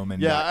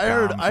GetRoman.com. Yeah, I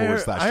heard to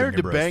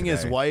 /Drinkin' Bros bang his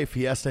today. wife,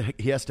 he has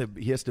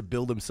to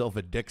build himself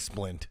a dick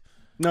splint.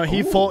 No,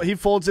 he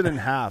folds it in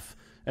half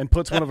and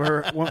puts one of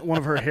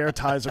her hair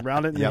ties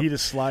around it, and then he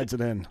just slides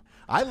it in.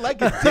 I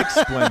like a dick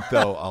splint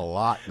though a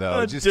lot though.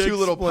 A Just dick two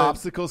little splint.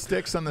 popsicle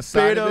sticks on the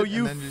side of Beto, it.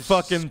 you and then just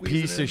fucking squeeze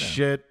piece it in of there.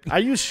 shit. I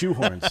use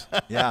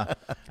shoehorns. Yeah,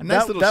 a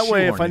nice little that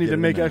way, shoehorn if I need get to it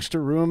make in there.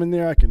 extra room in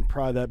there, I can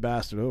pry that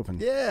bastard open.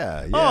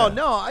 Yeah. Oh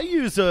no, I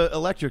use a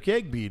electric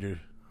egg beater.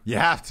 You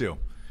have to.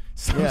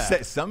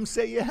 Some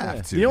say you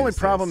have to. The only these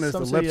problem days. is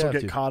Some the say lips you will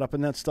have get to. caught up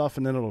in that stuff,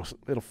 and then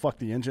it'll fuck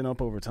the engine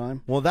up over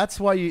time. Well, that's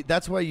why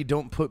you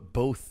don't put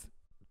both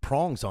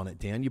prongs on it,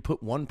 Dan. You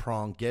put one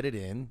prong, get it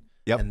in,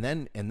 Yep. and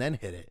then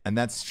hit it. And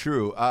that's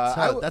true.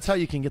 That's how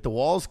you can get the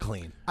walls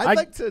clean. I'd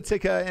like to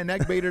take an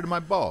egg baiter to my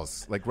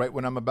balls, like right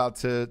when I'm about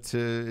to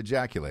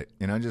ejaculate.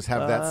 Just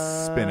have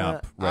that spin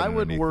up. Right I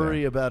would underneath worry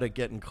there. about it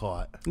getting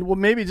caught. Well,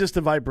 maybe just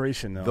the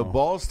vibration, though. The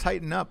balls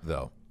tighten up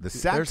though. The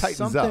sack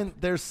tightens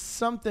up. There's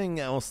something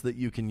else that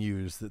you can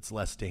use that's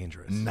less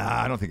dangerous.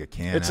 Nah, I don't think it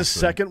can. It's a actually.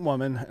 second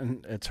woman,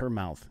 and it's her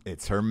mouth.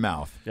 It's her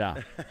mouth.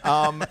 Yeah.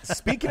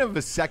 Speaking of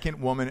a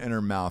second woman in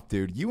her mouth,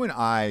 dude, you and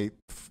I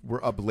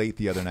were up late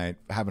the other night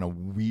having a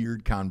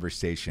weird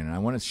conversation, and I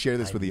want to share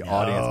this with the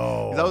audience.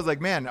 'Cause I was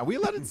like, man, are we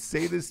allowed to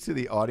say this to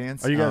the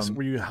audience? Are you guys?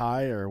 Were you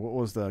high, or what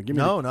was the?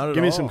 No, not at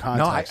Give me all. some No,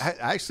 I context.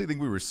 actually think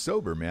we were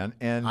sober, man.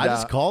 And I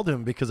just called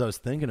him because I was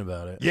thinking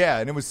about it. yeah,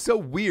 and it was so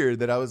weird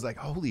that I was like,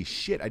 holy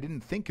shit, I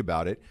didn't think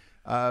about it.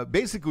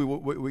 Basically,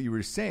 what you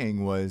were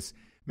saying was,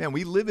 man,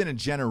 we live in a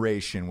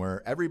generation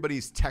where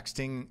everybody's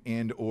texting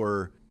and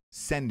or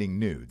sending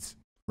nudes,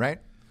 right?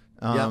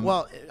 Yeah,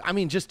 well, I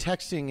mean, just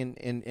texting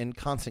and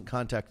constant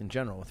contact in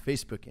general with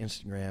Facebook,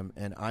 Instagram,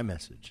 and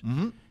iMessage.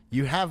 Mm-hmm.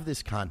 You have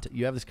this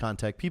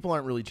contact. People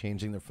aren't really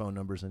changing their phone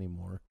numbers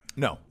anymore.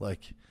 No.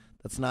 Like,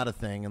 that's not a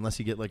thing unless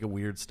you get like a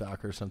weird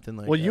stock or something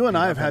like that. well, you and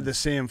I have I've had the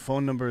same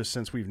phone numbers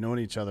since we've known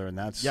each other, and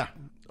that's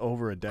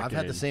over a decade. I've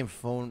had the same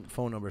phone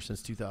number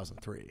since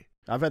 2003.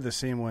 I've had the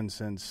same one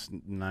since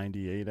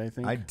 '98, I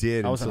think. I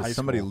did. I was in until high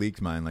somebody school.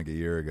 leaked mine like a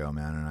year ago,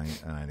 man, and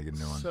I had to get a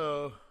new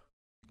one.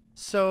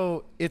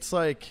 So it's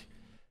like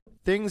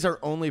things are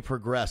only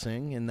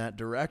progressing in that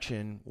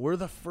direction. We're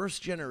the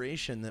first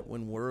generation that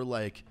when we're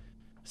like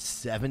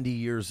 70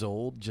 years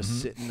old,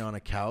 just sitting on a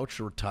couch,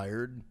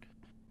 retired.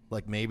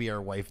 Like maybe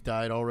our wife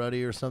died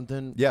already or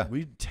something. Yeah.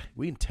 We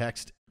can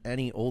text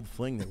any old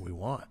fling that we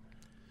want.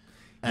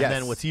 And Yes.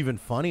 then what's even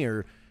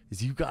funnier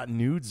is you got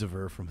nudes of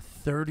her from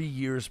 30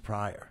 years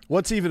prior.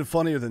 What's even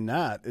funnier than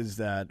that is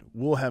that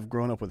we'll have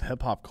grown up with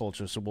hip hop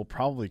culture, so we'll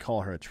probably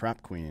call her a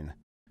trap queen.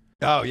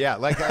 Oh yeah,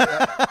 like,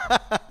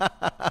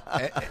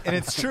 and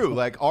it's true.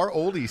 Like our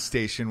oldie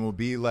station will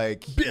be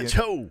like, Bitch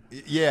ho!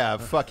 Yeah,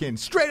 fucking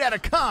straight out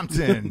of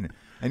Compton,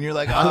 and you're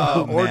like,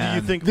 oh Or man. do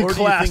you think? The or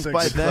classics. do you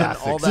think by then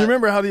Classics. all Do you that?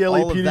 remember how the all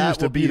of LAPD that used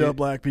to will beat be- up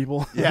black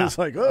people? Yeah. It's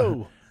like,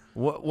 oh,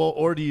 Well,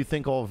 or do you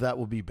think all of that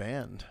will be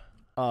banned?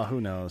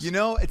 who knows? You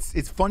know,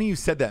 it's funny you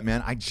said that,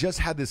 man. I just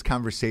had this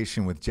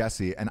conversation with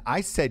Jesse, and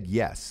I said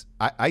yes.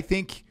 I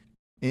think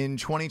in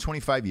 20,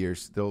 25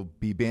 years, they'll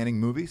be banning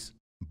movies,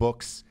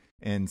 books,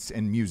 and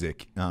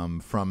music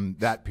from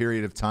that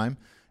period of time,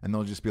 and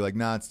they'll just be like,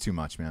 nah, it's too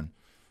much, man.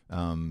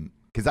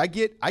 Because I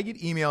get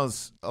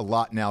emails a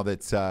lot now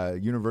that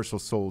Universal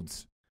sold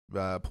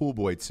Pool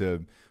Boy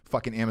to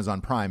fucking Amazon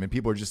Prime, and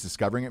people are just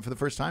discovering it for the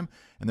first time,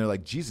 and they're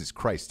like, Jesus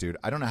Christ, dude,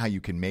 I don't know how you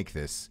can make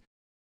this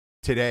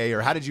today, or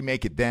how did you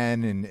make it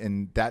then?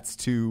 And that's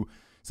too,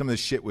 some of the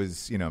shit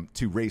was, you know,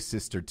 too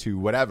racist or too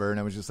whatever. And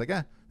I was just like,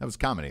 that was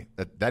comedy.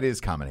 That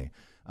is comedy.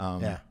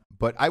 Yeah.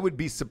 But I would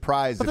be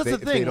surprised But if that's they, the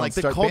if they thing. don't Like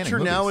the start culture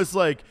banning now movies. is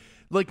like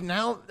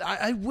now.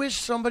 I wish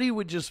somebody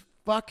would just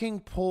fucking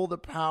pull the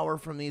power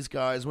from these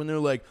guys when they're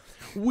like,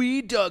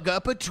 we dug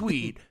up a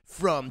tweet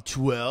from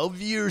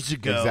 12 years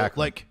ago. Exactly.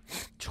 Like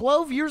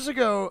 12 years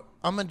ago,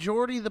 a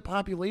majority of the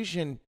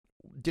population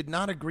did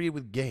not agree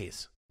with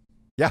gays.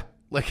 Yeah.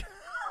 Like,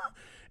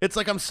 it's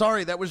like, I'm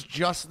sorry, that was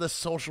just the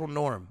social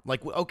norm.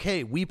 Like,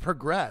 okay, we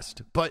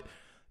progressed, but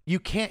you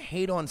can't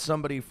hate on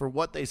somebody for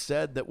what they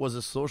said that was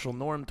a social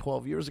norm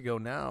 12 years ago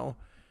now.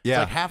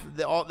 Yeah. It's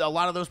like a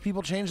lot of those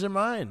people changed their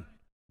mind.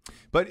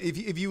 But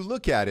if you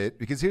look at it,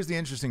 because here's the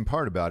interesting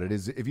part about it,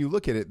 is if you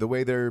look at it, the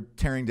way they're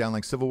tearing down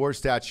like Civil War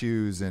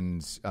statues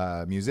and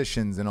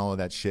musicians and all of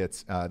that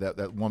shit,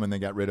 that woman they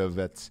got rid of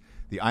at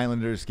the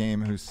Islanders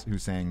game who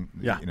sang,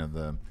 you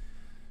know,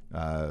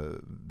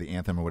 the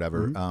anthem or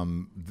whatever.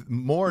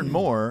 More and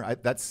more,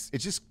 it's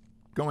just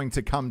going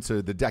to come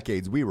to the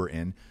decades we were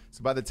in.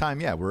 So by the time,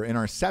 we're in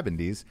our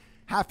 70s,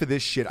 half of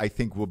this shit I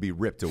think will be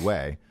ripped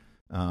away.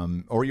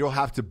 Or you'll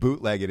have to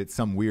bootleg it at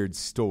some weird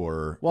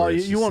store. Well, where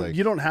it's you just won't. like-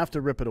 You don't have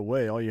to rip it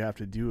away. All you have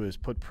to do is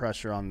put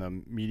pressure on the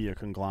media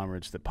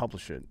conglomerates that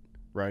publish it,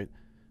 right?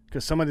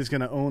 Because somebody's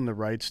going to own the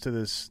rights to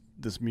this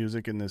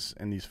music and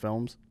these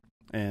films,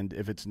 and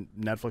if it's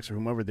Netflix or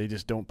whomever, they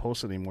just don't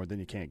post it anymore. Then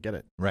you can't get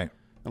it, Right.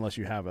 unless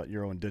you have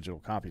your own digital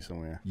copy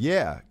somewhere.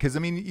 Yeah, because I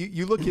mean,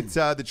 you look at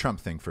the Trump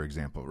thing, for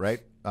example,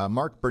 right?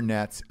 Mark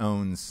Burnett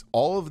owns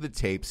all of the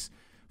tapes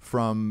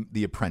from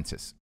The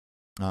Apprentice.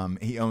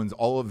 He owns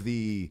all of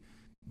the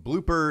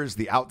bloopers,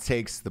 the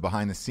outtakes, the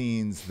behind the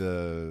scenes,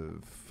 the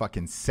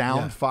fucking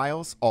sound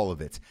files, all of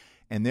it.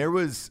 And there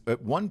was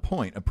at one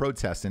point a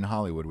protest in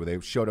Hollywood where they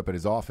showed up at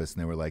his office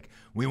and they were like,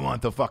 "We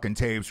want the fucking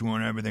tapes. We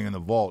want everything in the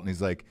vault." And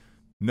he's like,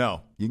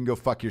 "No, you can go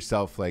fuck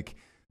yourself." Like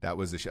that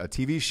was a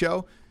TV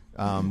show.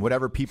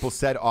 Whatever people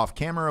said off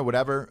camera,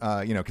 whatever,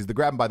 because the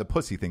grab 'em by the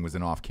pussy thing was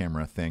an off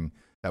camera thing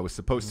that was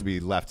supposed to be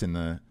left in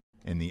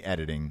the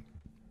editing,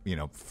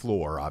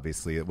 floor.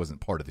 Obviously, it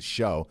wasn't part of the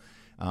show.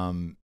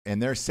 And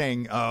they're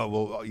saying, oh,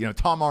 well,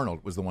 Tom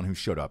Arnold was the one who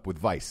showed up with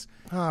Vice.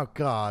 Oh,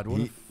 God.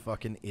 What a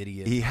fucking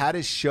idiot. He had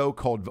his show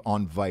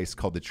on Vice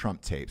called The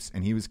Trump Tapes,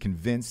 and he was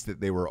convinced that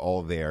they were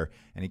all there.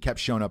 And he kept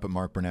showing up at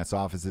Mark Burnett's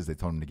offices. They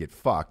told him to get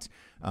fucked.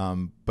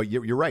 But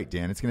you're right,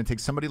 Dan. It's going to take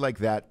somebody like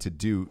that to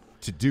do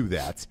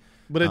that.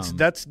 But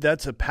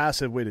that's a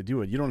passive way to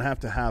do it. You don't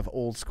have to have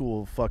old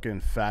school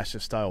fucking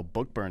fascist style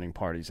book burning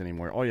parties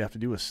anymore. All you have to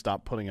do is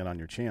stop putting it on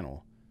your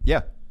channel.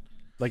 Yeah.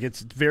 Like,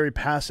 it's very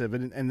passive,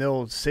 and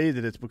they'll say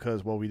that it's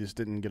because, well, we just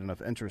didn't get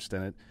enough interest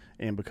in it,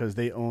 and because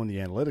they own the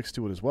analytics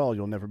to it as well,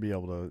 you'll never be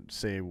able to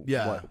say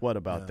what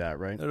about that,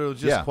 right? It'll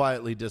just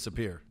quietly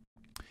disappear.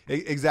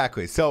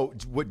 Exactly. So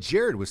what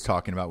Jared was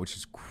talking about, which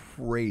is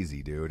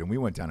crazy, dude, and we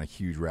went down a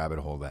huge rabbit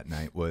hole that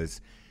night, was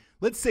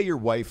let's say your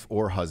wife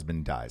or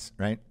husband dies,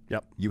 right?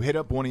 Yep. You hit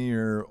up one of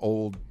your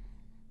old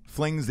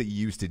flings that you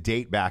used to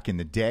date back in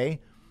the day.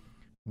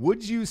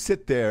 Would you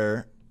sit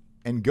there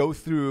and go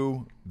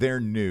through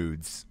their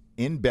nudes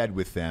in bed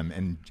with them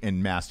and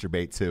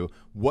masturbate to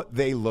what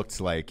they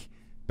looked like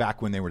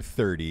back when they were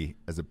 30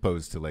 as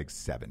opposed to like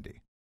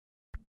 70?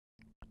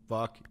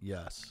 Fuck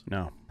yes.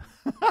 No.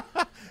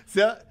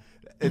 So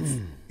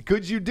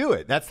could you do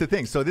it? That's the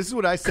thing. So this is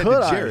what I said Could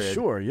to Jared. I?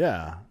 Sure,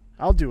 yeah.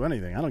 I'll do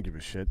anything. I don't give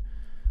a shit.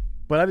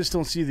 But I just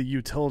don't see the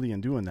utility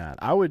in doing that.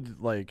 I would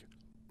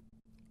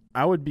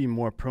be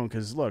more prone,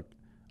 because look,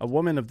 a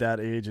woman of that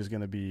age is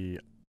going to be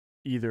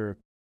either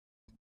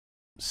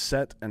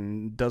set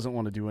and doesn't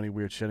want to do any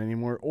weird shit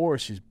anymore, or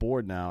she's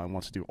bored now and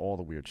wants to do all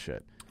the weird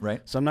shit.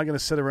 Right. So I'm not going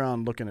to sit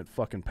around looking at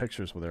fucking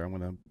pictures with her. I'm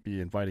going to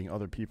be inviting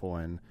other people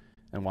in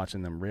and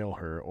watching them rail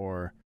her,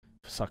 or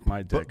suck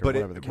my dick or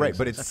whatever the case right, is.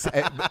 but it's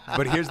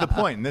but here's the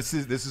point, and this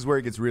is where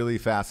it gets really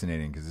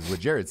fascinating because this is what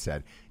Jared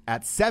said.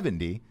 At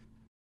 70,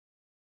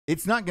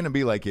 it's not going to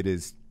be like it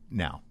is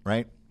now,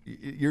 right?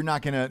 You're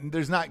not gonna.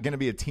 There's not gonna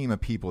be a team of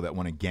people that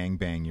want to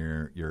gangbang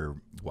your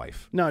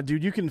wife. No,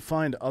 dude, you can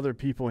find other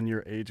people in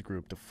your age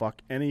group to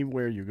fuck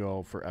anywhere you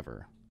go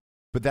forever.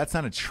 But that's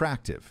not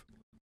attractive,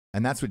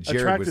 and that's what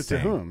Jared Attractive was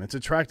saying. to whom? It's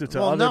attractive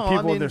to other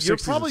people in their 60s you're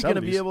probably and going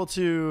to 70s. be able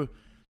to.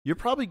 You're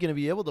probably going to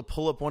be able to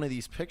pull up one of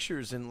these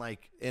pictures and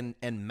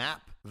and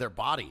map their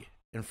body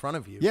in front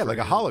of you. Yeah, for like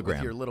a your- hologram.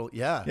 with your little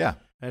yeah. Yeah.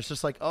 And it's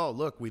just like, oh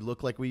look, we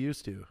look like we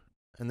used to,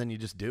 and then you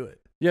just do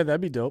it. Yeah, that'd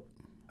be dope.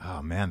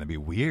 Oh man, that'd be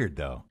weird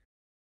though.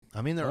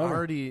 I mean, they're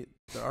Whatever.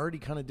 already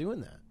kind of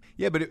doing that.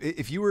 Yeah, but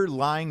if you were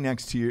lying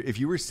next to if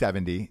you were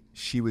 70,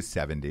 she was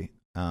 70,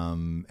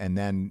 and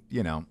then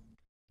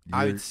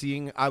I you're-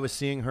 was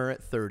seeing her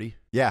at 30.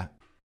 yeah,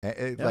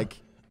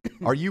 like,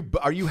 are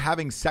you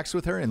having sex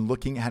with her and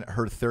looking at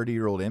her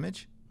 30-year-old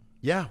image?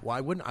 Yeah, why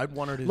wouldn't I'd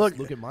want her to Look,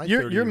 look at my?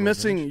 you're 30-year-old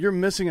missing image. you're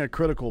missing a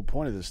critical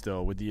point of this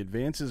though. With the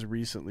advances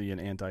recently in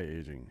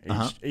anti-aging,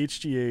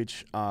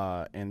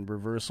 HGH, and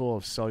reversal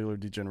of cellular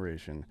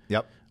degeneration,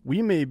 Yep.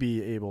 we may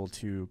be able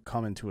to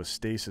come into a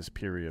stasis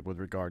period with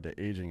regard to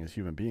aging as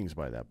human beings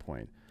by that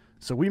point.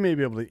 So we may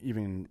be able to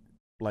even,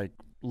 like,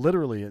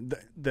 literally,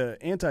 the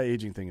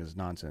anti-aging thing is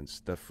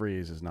nonsense. The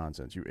phrase is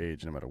nonsense. You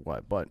age no matter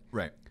what. But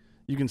Right.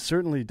 you can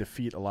certainly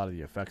defeat a lot of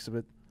the effects of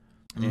it.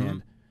 Mm-hmm.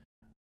 And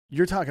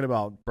you're talking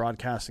about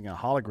broadcasting a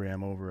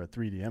hologram over a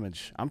 3D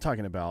image. I'm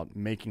talking about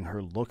making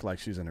her look like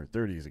she's in her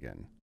 30s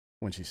again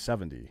when she's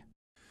 70.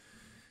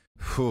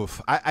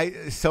 Oof.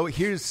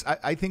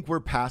 I think we're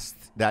past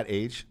that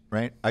age,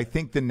 right? I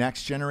think the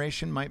next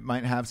generation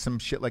might have some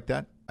shit like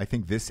that. I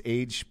think this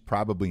age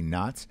probably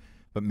not,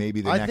 but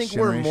maybe the I next think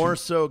generation. we're more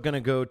so going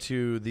to go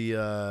to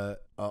the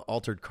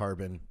altered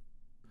carbon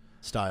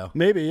style.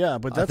 Maybe, yeah,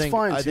 but that's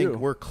fine I too. think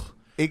we're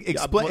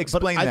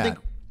Explain I that. think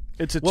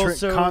It's a Well,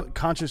 so-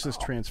 consciousness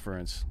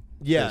transference.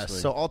 yeah. basically.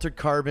 So altered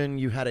carbon,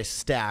 you had a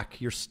stack.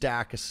 Your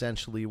stack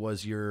essentially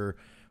was your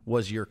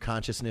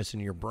consciousness in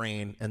your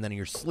brain, and then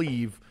your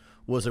sleeve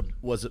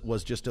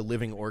was just a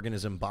living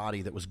organism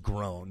body that was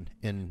grown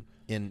in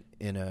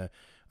a.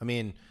 I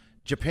mean,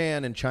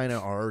 Japan and China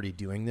are already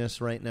doing this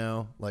right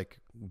now, like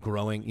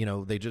growing.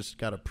 They just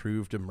got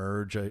approved to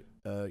merge a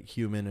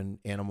human and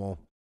animal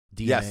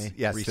DNA.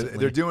 Yes. recently.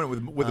 They're doing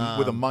it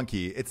with a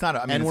monkey. It's not.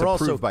 I mean, and it's we're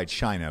approved also- by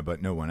China,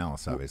 but no one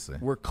else, obviously.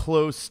 We're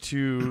close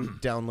to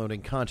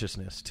downloading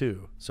consciousness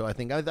too. So I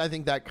think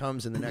that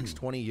comes in the next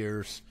 20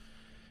 years,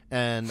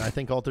 and I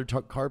think altered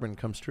carbon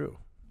comes true.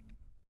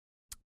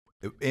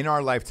 In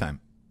our lifetime.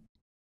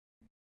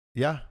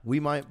 Yeah, we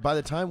might. By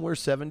the time we're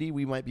 70,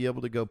 we might be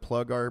able to go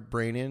plug our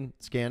brain in,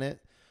 scan it,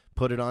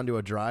 put it onto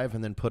a drive,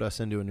 and then put us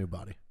into a new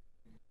body.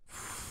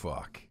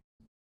 Fuck.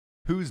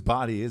 Whose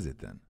body is it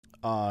then?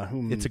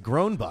 It's a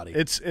grown body.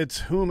 It's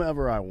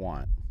whomever I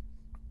want.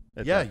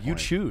 at Yeah, that you point.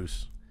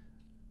 choose.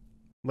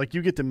 Like,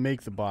 you get to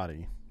make the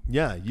body.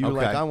 Yeah, you Okay.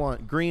 like. I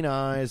want green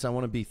eyes. I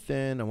want to be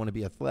thin. I want to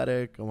be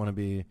athletic. I want to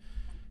be,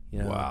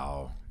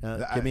 Wow.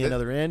 Give me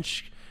another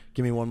inch.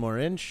 Give me one more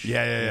inch.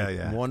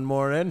 Yeah. One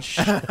more inch.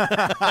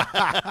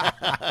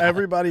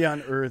 Everybody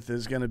on Earth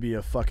is going to be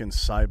a fucking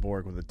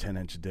cyborg with a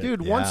 10-inch dick.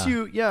 Dude,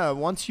 Yeah.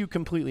 once you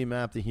completely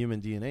map the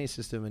human DNA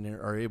system and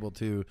are able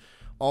to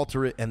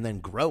alter it and then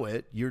grow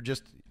it,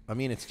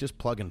 it's just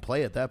plug and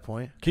play at that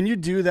point. Can you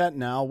do that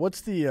now?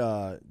 What's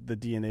the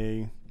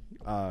DNA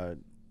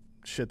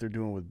shit they're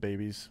doing with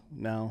babies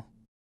now?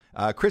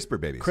 CRISPR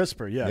babies.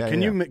 CRISPR, yeah.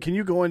 Can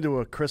you go into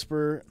a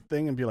CRISPR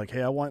thing and be like,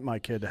 hey, I want my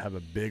kid to have a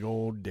big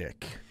old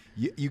dick?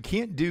 You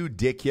can't do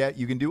dick yet.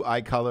 You can do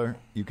eye color.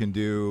 You can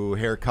do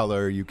hair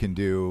color. You can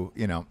do,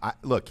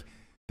 look,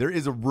 there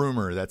is a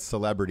rumor that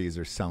celebrities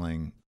are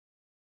selling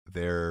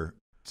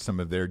some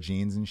of their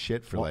genes and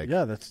shit for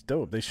Yeah, that's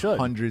dope. They should.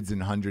 hundreds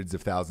and hundreds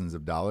of thousands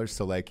of dollars.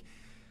 So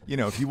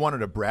if you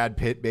wanted a Brad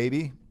Pitt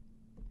baby,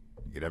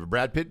 you could have a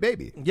Brad Pitt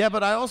baby. Yeah,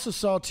 but I also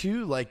saw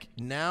too, like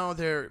now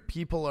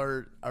people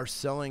are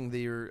selling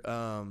their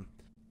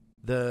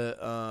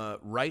the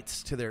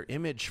rights to their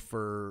image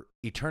for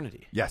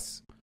eternity.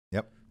 Yes.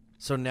 Yep.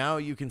 So now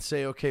you can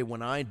say, okay,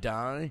 when I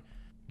die,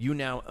 you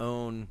now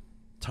own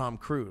Tom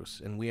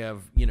Cruise, and we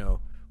have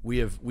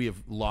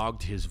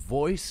logged his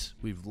voice,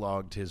 we've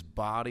logged his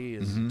body,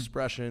 his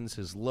expressions,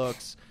 his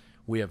looks.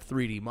 We have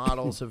 3D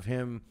models of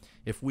him.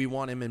 If we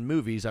want him in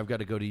movies, I've got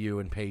to go to you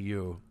and pay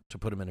you to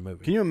put him in a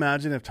movie. Can you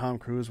imagine if Tom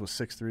Cruise was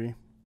 6'3"?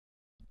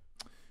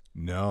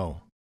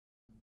 No,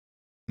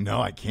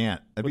 I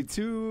can't. It'd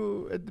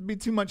be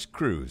too much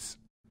Cruise.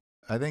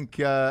 I think.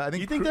 You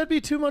think that'd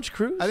be too much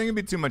Cruise? I think it'd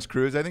be too much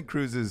Cruise. I think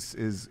Cruise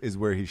is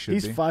where he should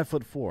He's be.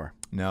 5'4".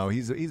 No,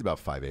 he's about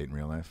 5'8" in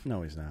real life.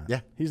 No, he's not. Yeah.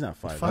 He's not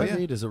 5'8".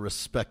 5'8" is a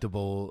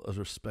respectable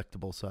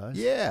size.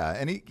 Yeah,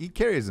 and he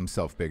carries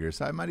himself bigger,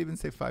 so I might even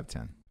say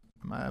 5'10".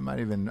 I might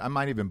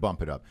even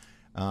bump it up.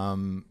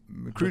 Cruise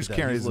Look at that.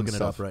 carries He's looking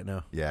himself it up right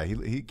now. Yeah,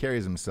 he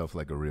carries himself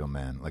like a real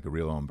man, like a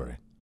real hombre.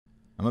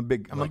 I'm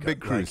a big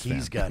Cruz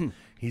fan.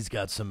 He's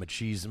got some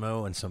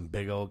machismo and some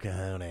big old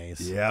cojones.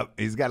 Yep,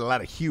 he's got a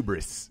lot of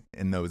hubris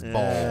in those balls.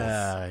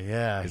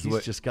 Yeah.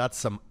 He's just got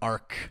some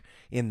arc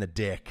in the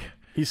dick.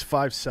 He's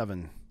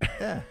 5'7".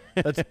 Yeah,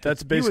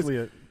 That's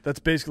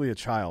basically a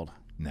child.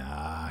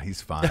 nah,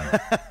 he's fine.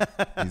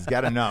 He's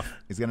got enough.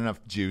 He's got enough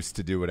juice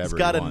to do whatever. He's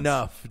got he wants.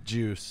 enough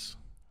juice.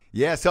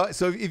 Yeah, so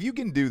if you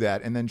can do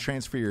that and then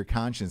transfer your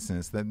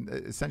consciousness, then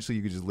essentially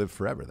you could just live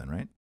forever. Then,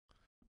 right?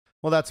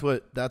 Well, that's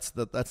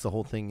the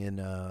whole thing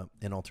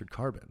in Altered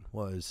Carbon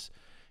was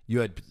you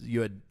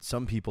had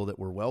some people that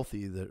were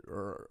wealthy that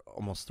are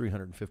almost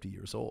 350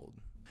 years old.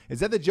 Is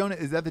that the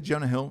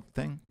Jonah Hill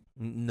thing?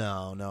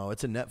 No,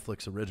 it's a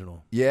Netflix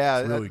original. Yeah,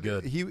 it's really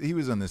good. He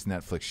was on this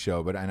Netflix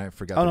show, but I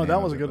forgot. Oh the no, name that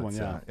of was a it, good but,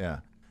 one.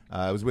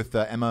 Yeah, it was with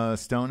Emma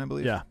Stone, I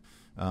believe. yeah.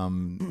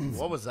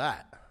 What was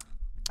that?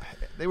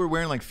 They were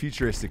wearing like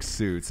futuristic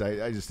suits.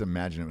 I just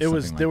imagine it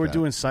was. They were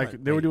doing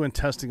They were doing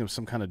testing of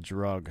some kind of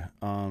drug.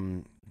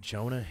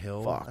 Jonah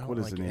Hill. Fuck, I don't what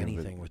is like the name of it?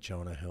 anything with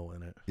Jonah Hill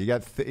in it. He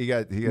got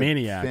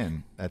Maniac.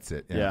 thin. That's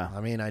it. Yeah. I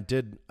mean, I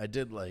did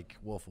like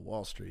Wolf of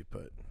Wall Street,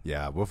 but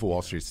Yeah, Wolf of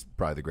Wall Street's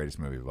probably the greatest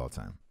movie of all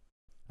time.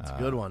 it's a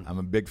good one. I'm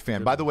a big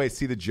fan. By the way,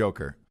 see The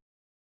Joker.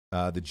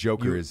 The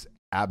Joker is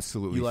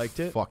absolutely you liked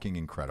it? fucking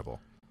incredible.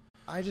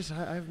 I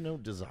have no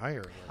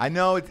desire. I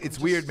know it's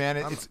weird, man.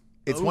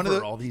 It's one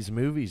of all these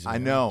movies. I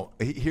man. know.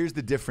 Here's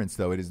the difference,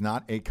 though. It is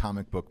not a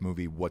comic book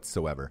movie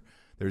whatsoever.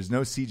 There's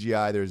no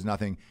CGI. There's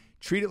nothing.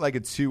 Treat it like a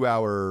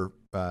 2-hour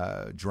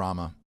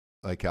drama,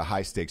 like a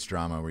high-stakes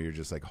drama where you're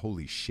just like,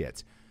 holy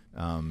shit.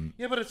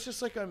 Yeah, but it's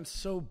just like I'm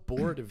so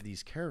bored of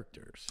these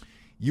characters.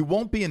 You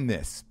won't be in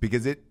this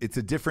because it's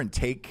a different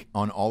take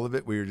on all of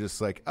it where you're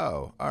just like,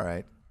 oh, all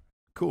right,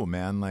 cool,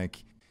 man.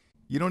 Like,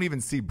 you don't even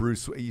see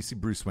Bruce. You see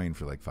Bruce Wayne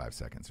for like 5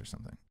 seconds or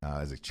something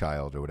as a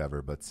child or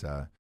whatever, but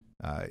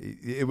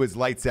it was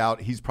lights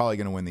out. He's probably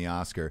going to win the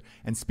Oscar.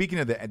 And speaking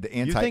of the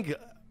anti, You think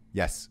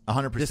yes,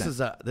 100%.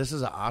 this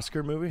is an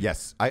Oscar movie?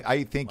 Yes,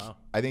 I think Wow.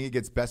 I think it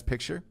gets Best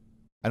Picture.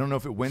 I don't know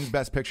if it wins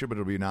Best Picture, but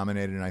it'll be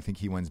nominated, and I think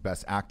he wins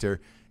Best Actor.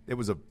 It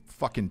was a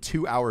fucking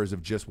 2 hours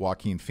of just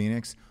Joaquin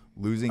Phoenix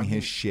losing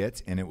his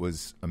shit, and it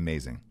was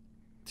amazing.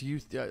 Do you?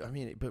 I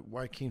mean, but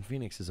Joaquin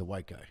Phoenix is a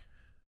white guy.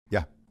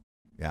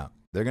 Yeah.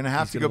 They're going to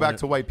have to go back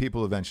to white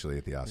people eventually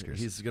at the Oscars.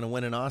 He's going to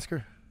win an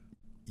Oscar.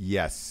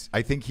 Yes,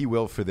 I think he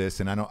will for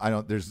this, and I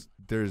don't.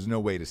 There's no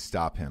way to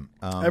stop him.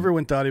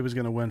 Everyone thought he was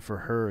going to win for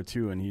Her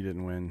too, and he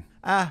didn't win.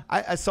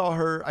 I saw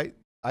Her.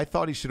 I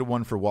thought he should have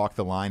won for Walk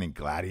the Line and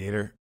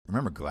Gladiator.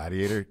 Remember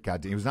Gladiator?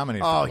 God, he was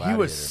nominated. For Gladiator. He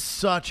was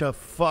such a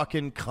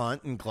fucking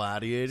cunt in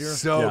Gladiator.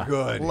 So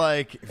good.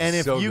 Like, and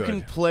if so you good.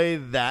 can play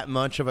that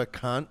much of a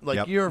cunt, like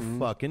Yep. you're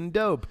fucking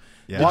dope.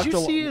 Yeah. Did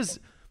you see his?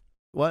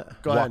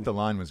 What? Go Walk ahead. the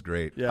Line was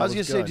great. Yeah, I was it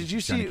gonna say, good. did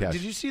you Johnny see? Cash.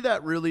 Did you see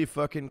that really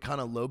fucking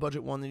kind of low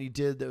budget one that he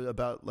did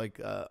about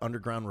like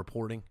underground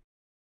reporting?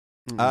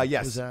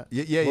 Yes. Was that?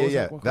 Yeah. What was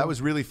that one That called?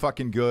 was really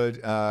fucking good.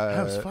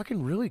 That was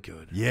fucking really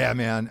good. Yeah,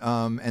 man.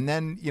 And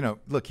then,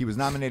 look, he was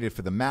nominated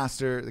for The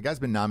Master. The guy's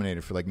been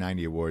nominated for like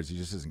 90 awards. He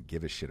just doesn't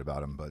give a shit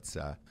about him. But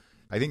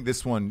I think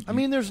this one. I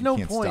mean, there's you no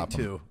can't point stop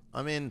him. to.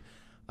 I mean,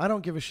 I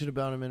don't give a shit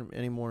about him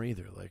anymore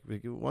either. Like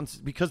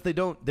because they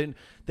don't.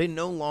 They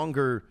no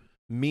longer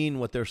mean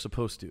what they're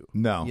supposed to.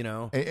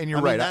 No. And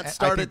you're right. That I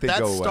started. think they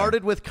go away.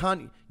 Started with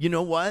You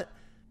know what?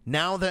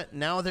 Now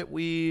that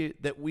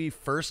we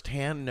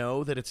firsthand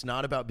know that it's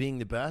not about being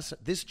the best,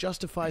 this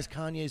justifies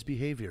Kanye's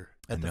behavior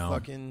at the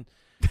fucking.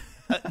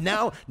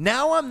 Now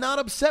I'm not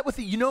upset with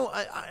it.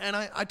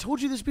 I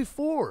told you this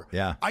before.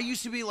 Yeah. I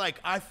used to be like,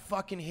 I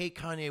fucking hate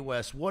Kanye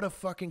West. What a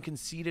fucking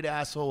conceited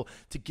asshole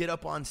to get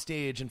up on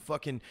stage and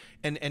fucking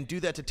and do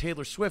that to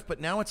Taylor Swift.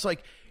 But now it's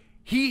like,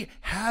 he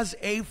has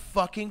a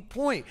fucking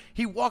point.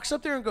 He walks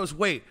up there and goes,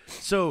 wait,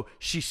 so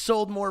she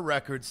sold more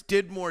records,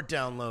 did more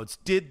downloads,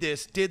 did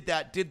this, did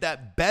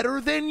that better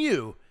than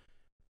you,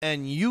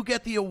 and you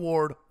get the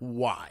award.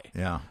 Why?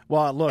 Yeah.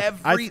 Well, look,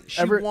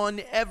 She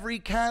won every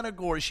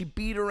category. She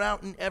beat her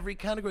out in every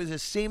category. It's the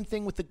same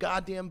thing with the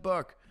goddamn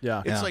book. Yeah.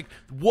 It's Yeah. like,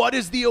 what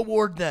is the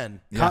award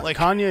then? Like,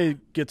 Kanye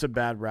gets a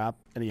bad rap,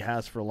 and he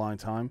has for a long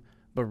time.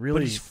 But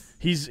really, But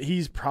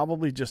he's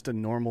probably just a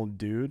normal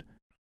dude.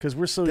 Because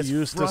we're so that's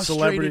used to frustrated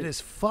celebrities. as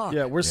fuck.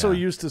 Yeah, we're so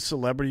used to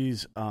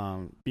celebrities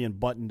being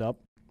buttoned up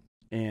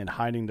and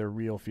hiding their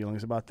real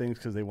feelings about things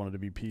because they wanted to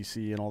be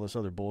PC and all this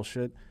other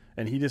bullshit.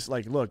 And he just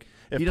look,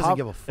 He doesn't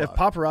give a fuck. If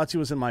paparazzi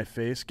was in my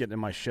face, getting in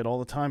my shit all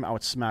the time, I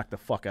would smack the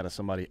fuck out of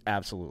somebody.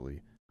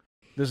 Absolutely,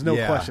 there's no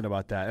question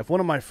about that. If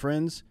one of my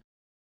friends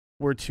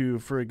were to,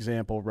 for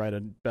example, write a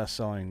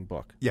best-selling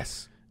book,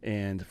 Yes.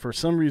 and for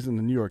some reason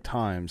the New York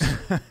Times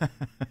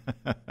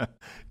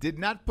Did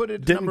not put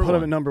it. didn't number put him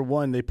one. at number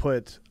one, they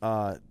put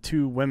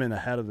 2 women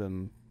ahead of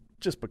him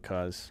just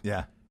because.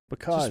 Yeah.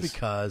 Just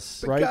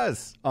because. Right?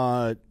 Because.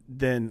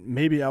 Then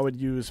maybe I would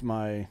use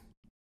my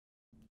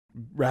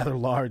rather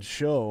large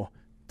show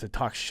to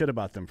talk shit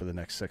about them for the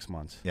next 6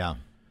 months. Yeah.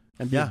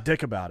 and be Yeah. a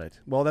dick about it.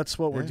 Well, that's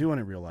what we're doing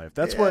in real life.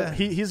 That's what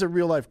he's a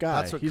real life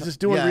guy. He's just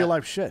doing real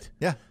life shit.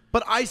 Yeah.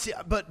 But I see,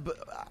 but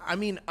I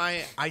mean,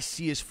 I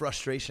see his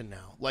frustration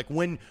now. Like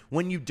when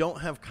you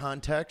don't have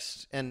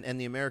context, and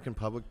the American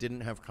public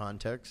didn't have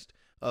context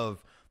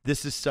of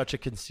this is such a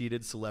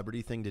conceited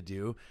celebrity thing to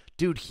do,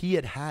 dude. He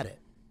had it,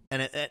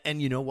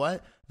 and you know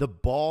what? The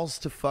balls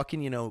to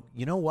fucking you know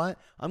what?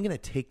 I'm gonna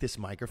take this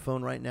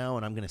microphone right now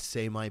and I'm gonna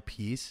say my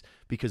piece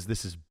because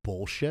this is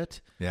bullshit.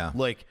 Yeah,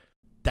 like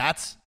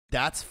that's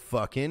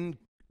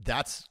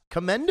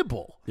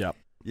commendable. Yep.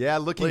 Yeah,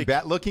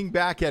 looking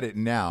back at it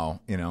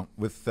now,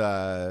 with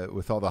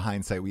all the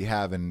hindsight we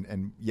have,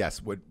 and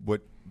yes, what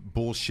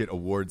bullshit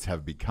awards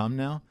have become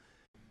now.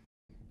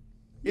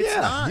 He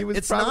was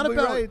it's probably not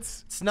about, right.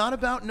 It's not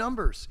about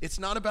numbers. It's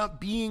not about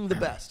being the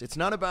best. It's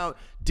not about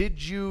did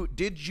you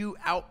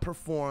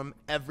outperform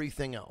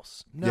everything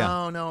else.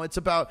 No. It's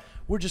about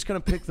we're just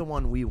gonna pick the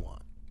one we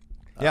want.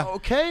 Yeah.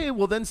 Okay.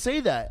 Well, then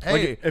say that.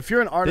 Hey, Like, if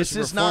you're an artist or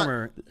this is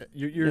performer,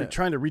 you're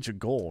trying to reach a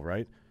goal,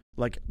 right?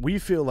 Like, we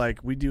feel like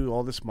we do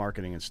all this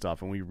marketing and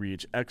stuff, and we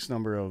reach X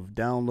number of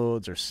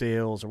downloads or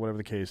sales or whatever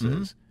the case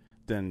is,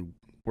 then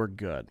we're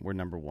good. We're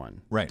number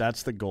one. Right.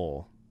 That's the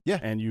goal. Yeah.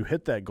 And you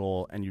hit that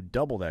goal, and you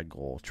double that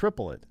goal,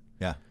 triple it.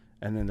 Yeah.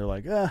 And then they're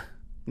like,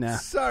 nah.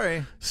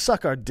 Sorry.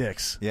 Suck our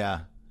dicks.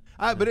 Yeah.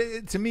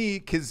 But to me,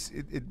 because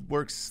it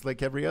works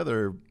like every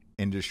other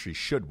industry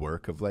should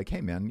work, of like,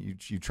 hey, man,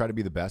 you try to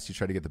be the best. You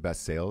try to get the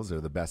best sales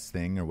or the best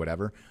thing or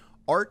whatever.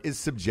 Art is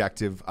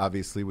subjective,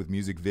 obviously, with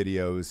music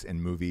videos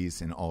and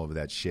movies and all of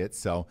that shit.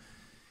 So,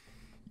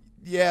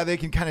 yeah, they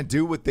can kind of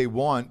do what they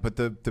want, but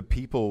the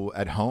people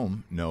at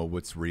home know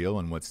what's real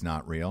and what's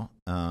not real.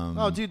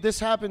 dude, this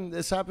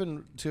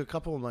happened to a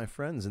couple of my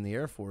friends in the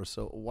Air Force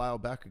a while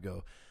back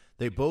ago.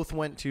 They both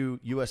went to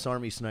U.S.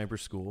 Army sniper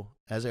school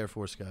as Air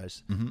Force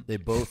guys. Mm-hmm.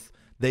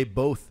 They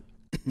both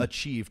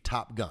achieved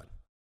Top Gun,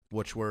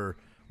 which was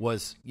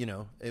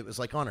it was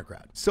like honor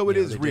grad. So it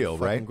is they did real,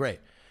 fucking right? Great.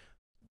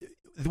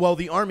 Well,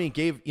 the Army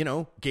gave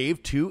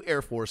 2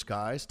 Air Force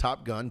guys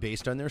Top Gun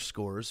based on their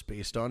scores,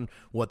 based on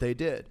what they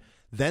did.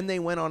 Then they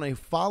went on a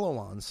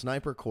follow-on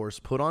sniper course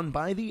put on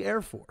by the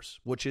Air Force,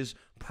 which is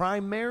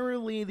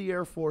primarily the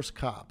Air Force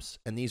cops.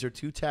 And these are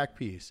 2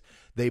 TACPs.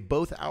 They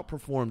both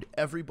outperformed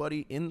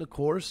everybody in the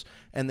course,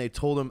 and they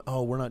told them,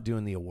 "Oh, we're not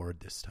doing the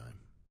award this time."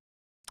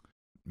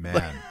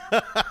 Man,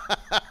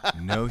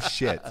 no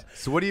shit.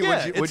 So what'd you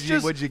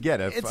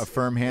get? A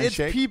firm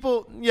handshake? It's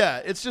people.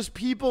 Yeah, it's just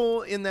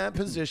people in that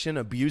position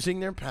abusing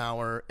their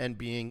power and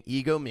being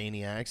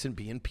egomaniacs and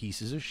being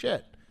pieces of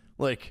shit.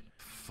 Like,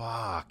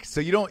 fuck.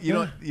 So you don't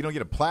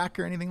get a plaque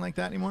or anything like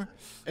that anymore?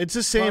 It's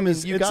the same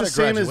as you it's got the a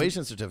same as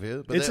graduation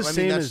certificate. But it's the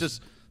same that's as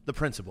just the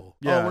principle.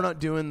 Yeah. Oh, we're not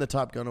doing the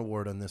Top Gun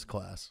award on this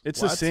class.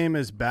 It's the same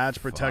as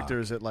badge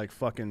protectors at like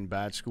fucking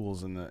badge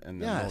schools in the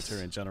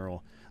military in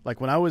general. Like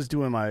when I was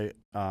doing my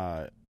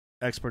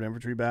expert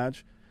infantry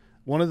badge,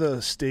 one of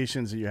the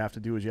stations that you have to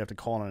do is you have to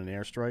call on an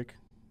airstrike,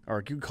 or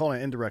you can call it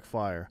an indirect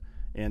fire.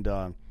 And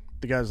the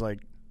guy's like,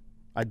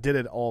 I did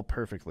it all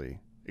perfectly,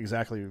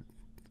 exactly.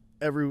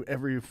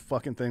 Every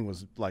fucking thing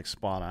was like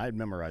spot on. I had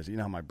memorized it. You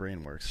know how my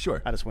brain works.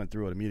 Sure. I just went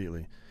through it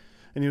immediately.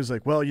 And he was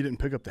like, well, you didn't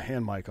pick up the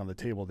hand mic on the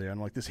table there. And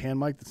I'm like, this hand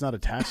mic that's not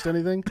attached to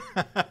anything?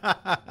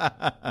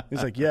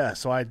 He's like, yeah.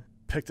 So I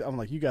picked it. I'm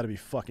like, you got to be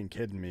fucking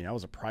kidding me. I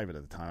was a private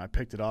at the time. I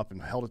picked it up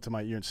and held it to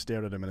my ear and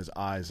stared at him in his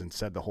eyes and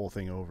said the whole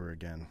thing over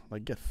again.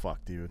 Like, get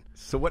fucked, dude.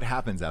 So what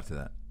happens after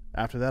that?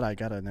 After that, I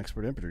got an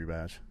expert infantry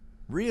badge.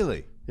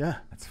 Really? Yeah.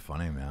 That's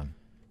funny, man.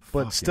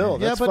 But Fucking still, A.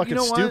 that's but fucking you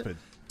know what? stupid.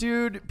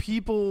 Dude,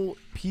 people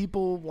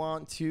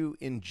want to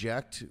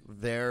inject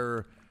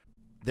their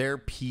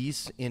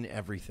piece in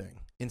everything.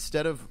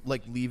 Instead of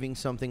like leaving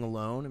something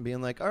alone and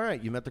being like, all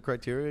right, you met the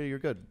criteria, you're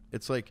good.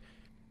 It's like,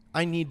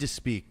 I need to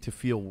speak to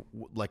feel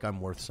like I'm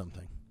worth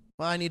something.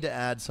 Well, I need to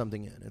add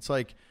something in. It's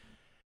like,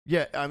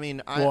 yeah, I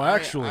mean,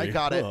 I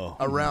got it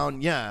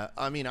around. Yeah,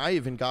 I mean, I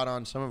even got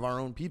on some of our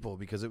own people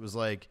because it was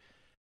like,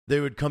 they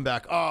would come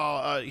back,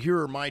 here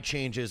are my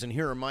changes, and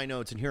here are my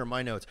notes, and here are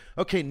my notes.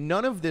 Okay,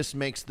 none of this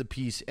makes the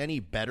piece any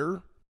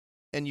better,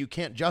 and you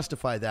can't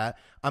justify that.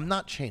 I'm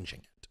not changing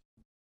it.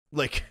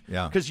 Like,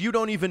 yeah, because you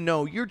don't even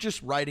know. You're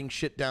just writing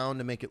shit down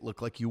to make it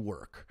look like you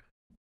work.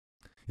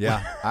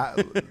 Yeah,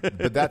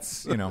 but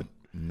that's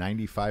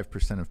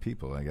 95% of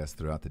people, I guess,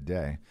 throughout the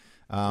day.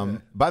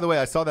 By the way,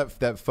 I saw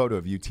that photo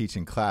of you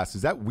teaching class.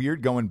 Is that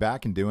weird going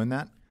back and doing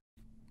that?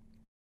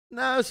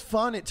 No, it was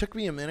fun. It took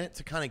me a minute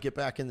to kind of get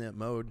back in that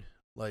mode,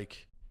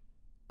 like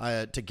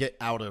to get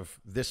out of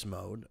this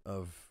mode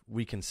of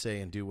we can say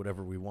and do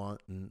whatever we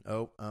want. And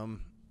I'm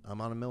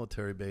on a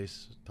military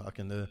base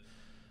talking to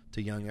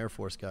young Air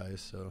Force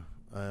guys, so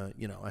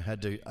I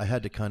had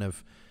to kind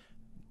of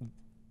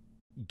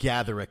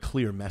gather a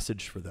clear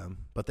message for them.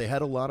 But they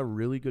had a lot of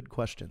really good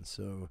questions,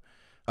 so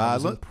I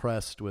was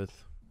impressed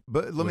with.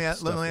 But let me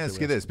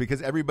ask you this,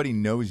 because everybody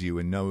knows you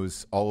and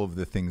knows all of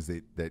the things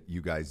that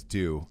you guys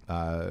do.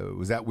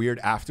 Was that weird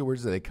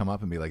afterwards? Did they come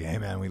up and be like, hey,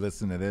 man, we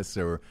listen to this,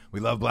 or we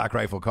love Black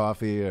Rifle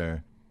Coffee?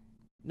 Or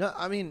No,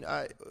 I mean,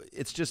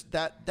 it's just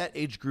that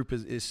age group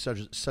is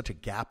such a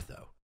gap,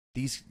 though.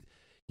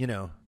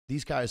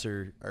 These guys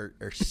are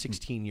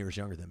 16 years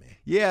younger than me.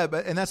 Yeah,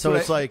 but that's So what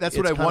it's like- that's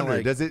what it's I kinda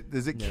wonder. like-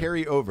 does it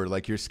carry over,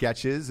 like your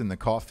sketches and the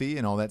coffee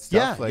and all that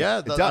stuff? It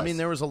does. I mean,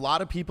 there was a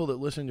lot of people that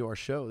listened to our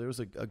show. There was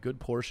a good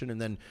portion,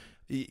 and then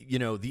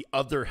the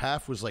other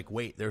half was like,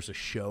 "Wait, there's a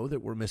show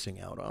that we're missing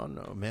out on.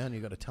 Oh man,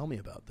 you got to tell me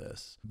about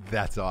this."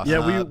 That's awesome.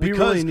 Yeah, we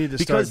really need to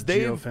start because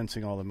they've-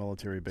 geofencing all the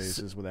military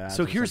bases with ads.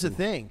 So or here's the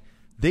something. thing.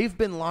 They've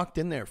been locked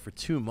in there for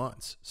 2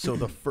 months. So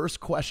the first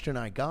question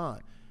I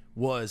got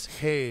was,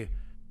 hey,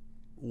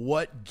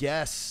 what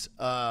guests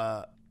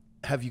have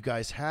you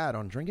guys had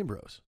on Drinkin'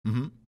 Bros?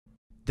 Mm-hmm.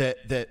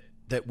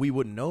 That we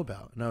wouldn't know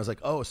about? And I was like,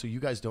 oh, so you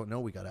guys don't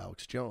know we got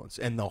Alex Jones.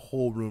 And the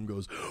whole room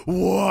goes,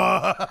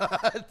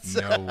 what?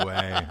 No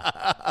way.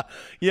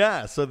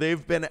 Yeah, so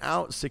they've been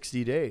out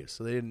 60 days.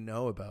 So they didn't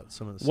know about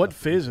some of the What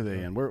stuff. phase are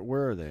they in?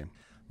 Where are they?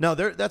 No,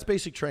 that's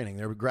basic training.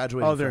 They're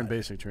graduating. Oh, they're in Friday.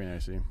 basic training. I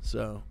see.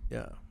 So,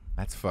 yeah.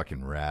 That's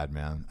fucking rad,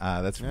 man.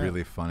 That's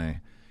really funny.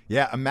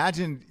 Yeah,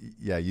 imagine,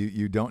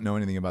 you don't know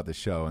anything about the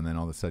show, and then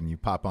all of a sudden you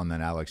pop on that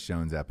Alex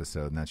Jones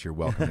episode, and that's your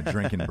welcome to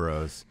Drinkin'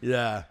 Bros.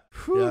 Yeah.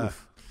 Whew.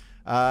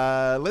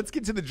 Let's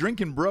get to the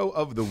Drinkin' Bro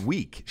of the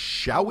week,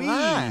 shall we?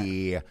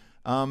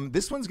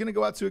 This one's going to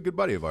go out to a good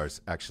buddy of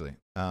ours, actually.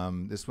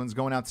 This one's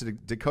going out to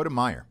Dakota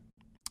Meyer.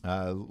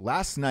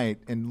 Last night,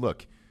 and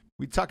look,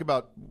 we talk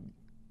about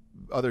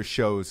other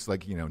shows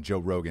like, Joe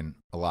Rogan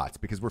a lot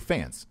because we're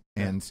fans.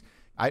 And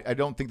I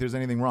don't think there's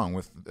anything wrong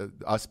with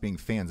us being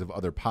fans of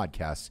other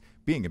podcasts,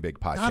 being a big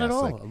podcast. Not at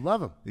all. I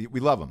love him. We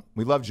love him.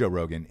 We love Joe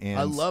Rogan. And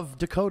I love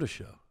Dakota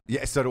Show.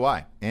 Yeah, so do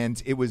I. And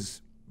it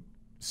was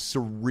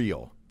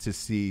surreal to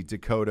see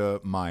Dakota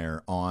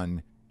Meyer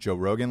on Joe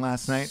Rogan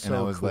last night. And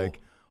I was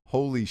like,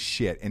 holy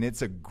shit. And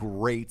it's a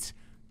great,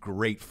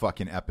 great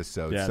fucking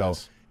episode. Yeah, so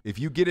if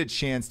you get a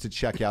chance to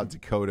check out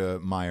Dakota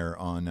Meyer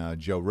on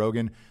Joe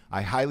Rogan,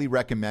 I highly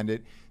recommend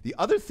it. The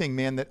other thing,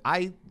 man, that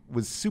I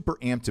was super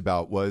amped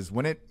about was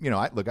when it,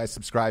 I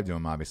subscribed to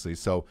him, obviously.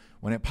 So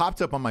when it popped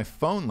up on my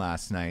phone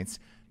last night,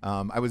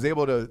 I was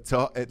able to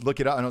look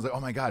it up, and I was like, oh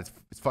my God,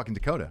 it's fucking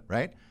Dakota,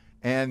 right?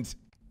 And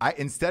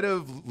instead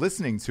of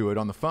listening to it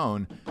on the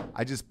phone,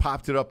 I just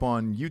popped it up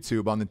on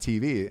YouTube on the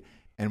TV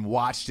and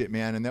watched it,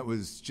 man. And that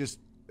was just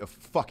a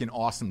fucking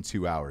awesome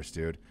 2 hours,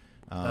 dude.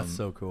 That's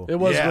so cool. It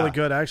was really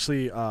good.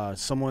 Actually,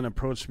 someone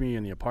approached me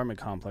in the apartment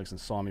complex and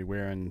saw me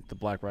wearing the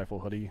Black Rifle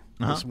hoodie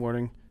this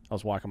morning. I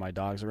was walking my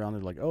dogs around.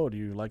 They're like, oh, do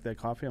you like that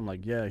coffee? I'm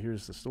like, yeah,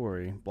 here's the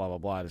story, blah, blah,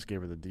 blah. I just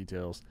gave her the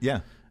details. Yeah.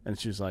 And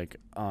she's like,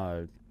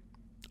 oh,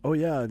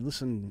 yeah,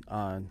 listen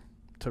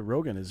to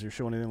Rogan. Is your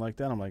show anything like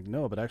that? I'm like,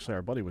 no, but actually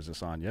our buddy was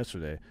just on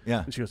yesterday.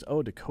 Yeah. And she goes,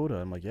 oh, Dakota.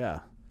 I'm like, yeah.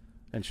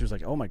 And she was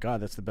like, oh, my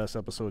God, that's the best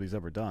episode he's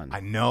ever done. I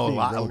know. Being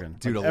Rogan.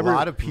 Dude, Like, a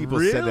lot of people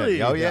said that.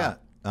 Really? Oh, yeah.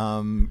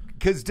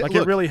 Because Like,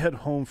 it really hit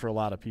home for a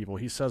lot of people.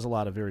 He says a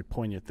lot of very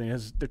poignant things,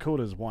 as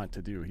Dakotas want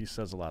to do. He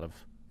says a lot of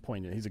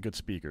poignant. He's a good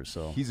speaker.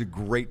 So he's a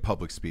great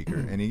public speaker,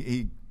 and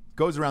he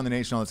goes around the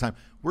nation all the time.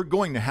 We're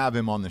going to have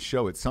him on the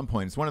show at some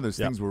point. It's one of those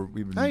things where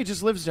we've been... He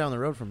just lives down the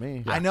road from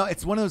me. I know.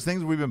 It's one of those things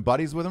where we've been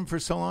buddies with him for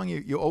so long.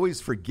 You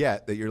always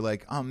forget that you're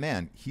like, oh,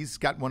 man, he's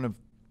got one of,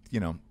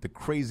 the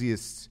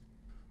craziest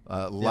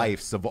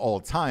lives of all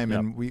time,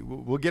 and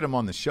we'll get him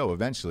on the show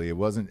eventually.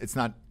 It's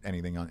not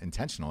anything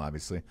intentional,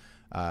 obviously.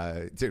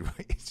 Dude,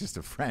 it's just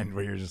a friend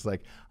where you're just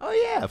like, oh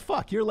yeah,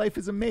 fuck, your life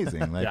is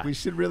amazing. Like we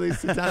should really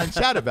sit down and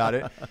chat about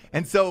it.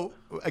 And so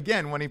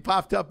again, when he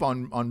popped up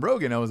on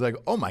Rogan, I was like,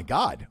 oh my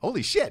God,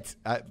 holy shit.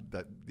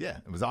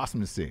 It was awesome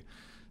to see.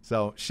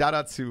 So shout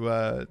out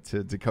to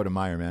Dakota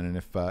Meyer, man.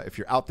 And if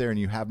you're out there and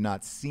you have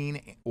not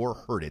seen or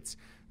heard it,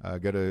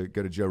 go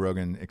to Joe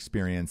Rogan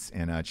Experience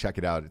and check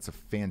it out. It's a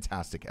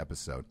fantastic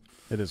episode.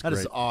 it is That great.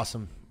 is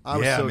awesome. I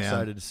was so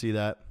excited to see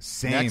that.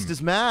 Same. Next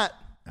is Matt.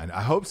 And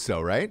I hope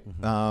so, right?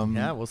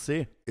 Yeah, we'll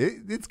see.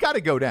 It's got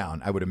to go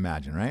down, I would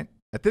imagine, right?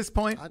 At this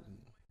point,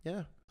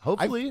 Yeah,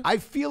 hopefully. I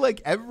feel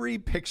like every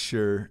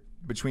picture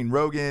between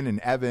Rogan and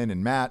Evan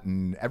and Matt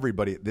and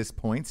everybody at this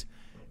point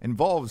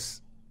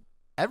involves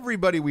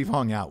everybody we've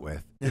hung out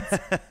with. It's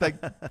like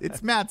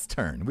it's Matt's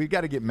turn. We've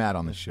got to get Matt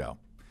on the show.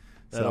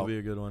 That'll be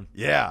a good one.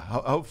 Yeah,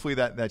 hopefully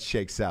that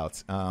shakes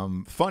out.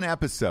 Fun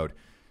episode.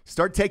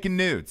 Start taking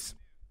nudes.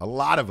 A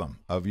lot of them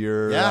of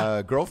your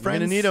girlfriends. You're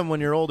going to need them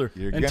when you're older.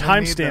 You're And gonna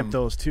need timestamp them.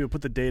 those, too.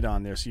 Put the date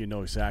on there so you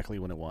know exactly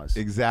when it was.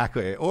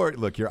 Exactly. Or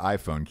look, your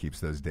iPhone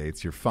keeps those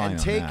dates. You're fine.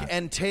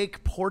 And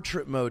take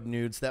portrait mode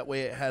nudes. That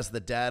way it has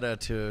the data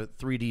to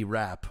 3D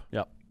wrap.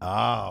 Yep.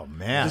 Oh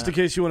man. Just in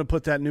case you want to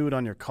put that nude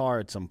on your car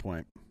at some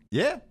point.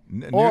 Yeah.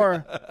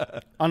 Or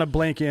on a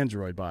blank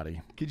Android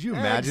body. Could you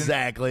imagine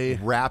Exactly.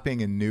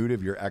 wrapping a nude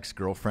of your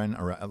ex-girlfriend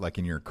like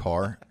in your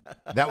car?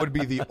 That would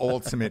be the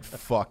ultimate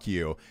fuck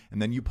you. And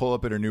then you pull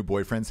up at her new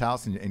boyfriend's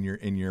house and you're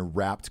in your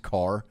wrapped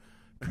car,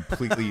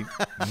 completely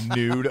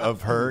nude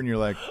of her, and you're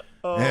like,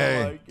 Oh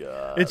Hey. my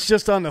god! It's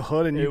just on the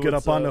hood, and you Hey, get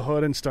what's up on the up?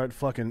 hood and start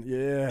fucking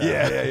Yeah.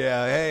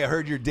 Hey, I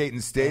heard you're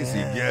dating Stacy.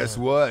 Guess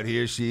what?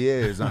 Here she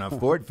is on a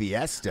Ford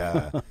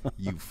Fiesta.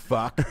 You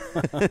fuck.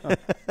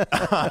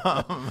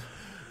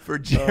 For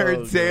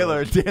Jared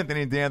Taylor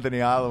and D'Anthony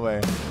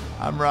Holloway,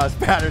 I'm Ross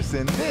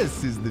Patterson.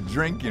 This is the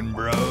Drinkin'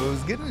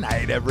 Bros. Good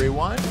night,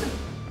 everyone.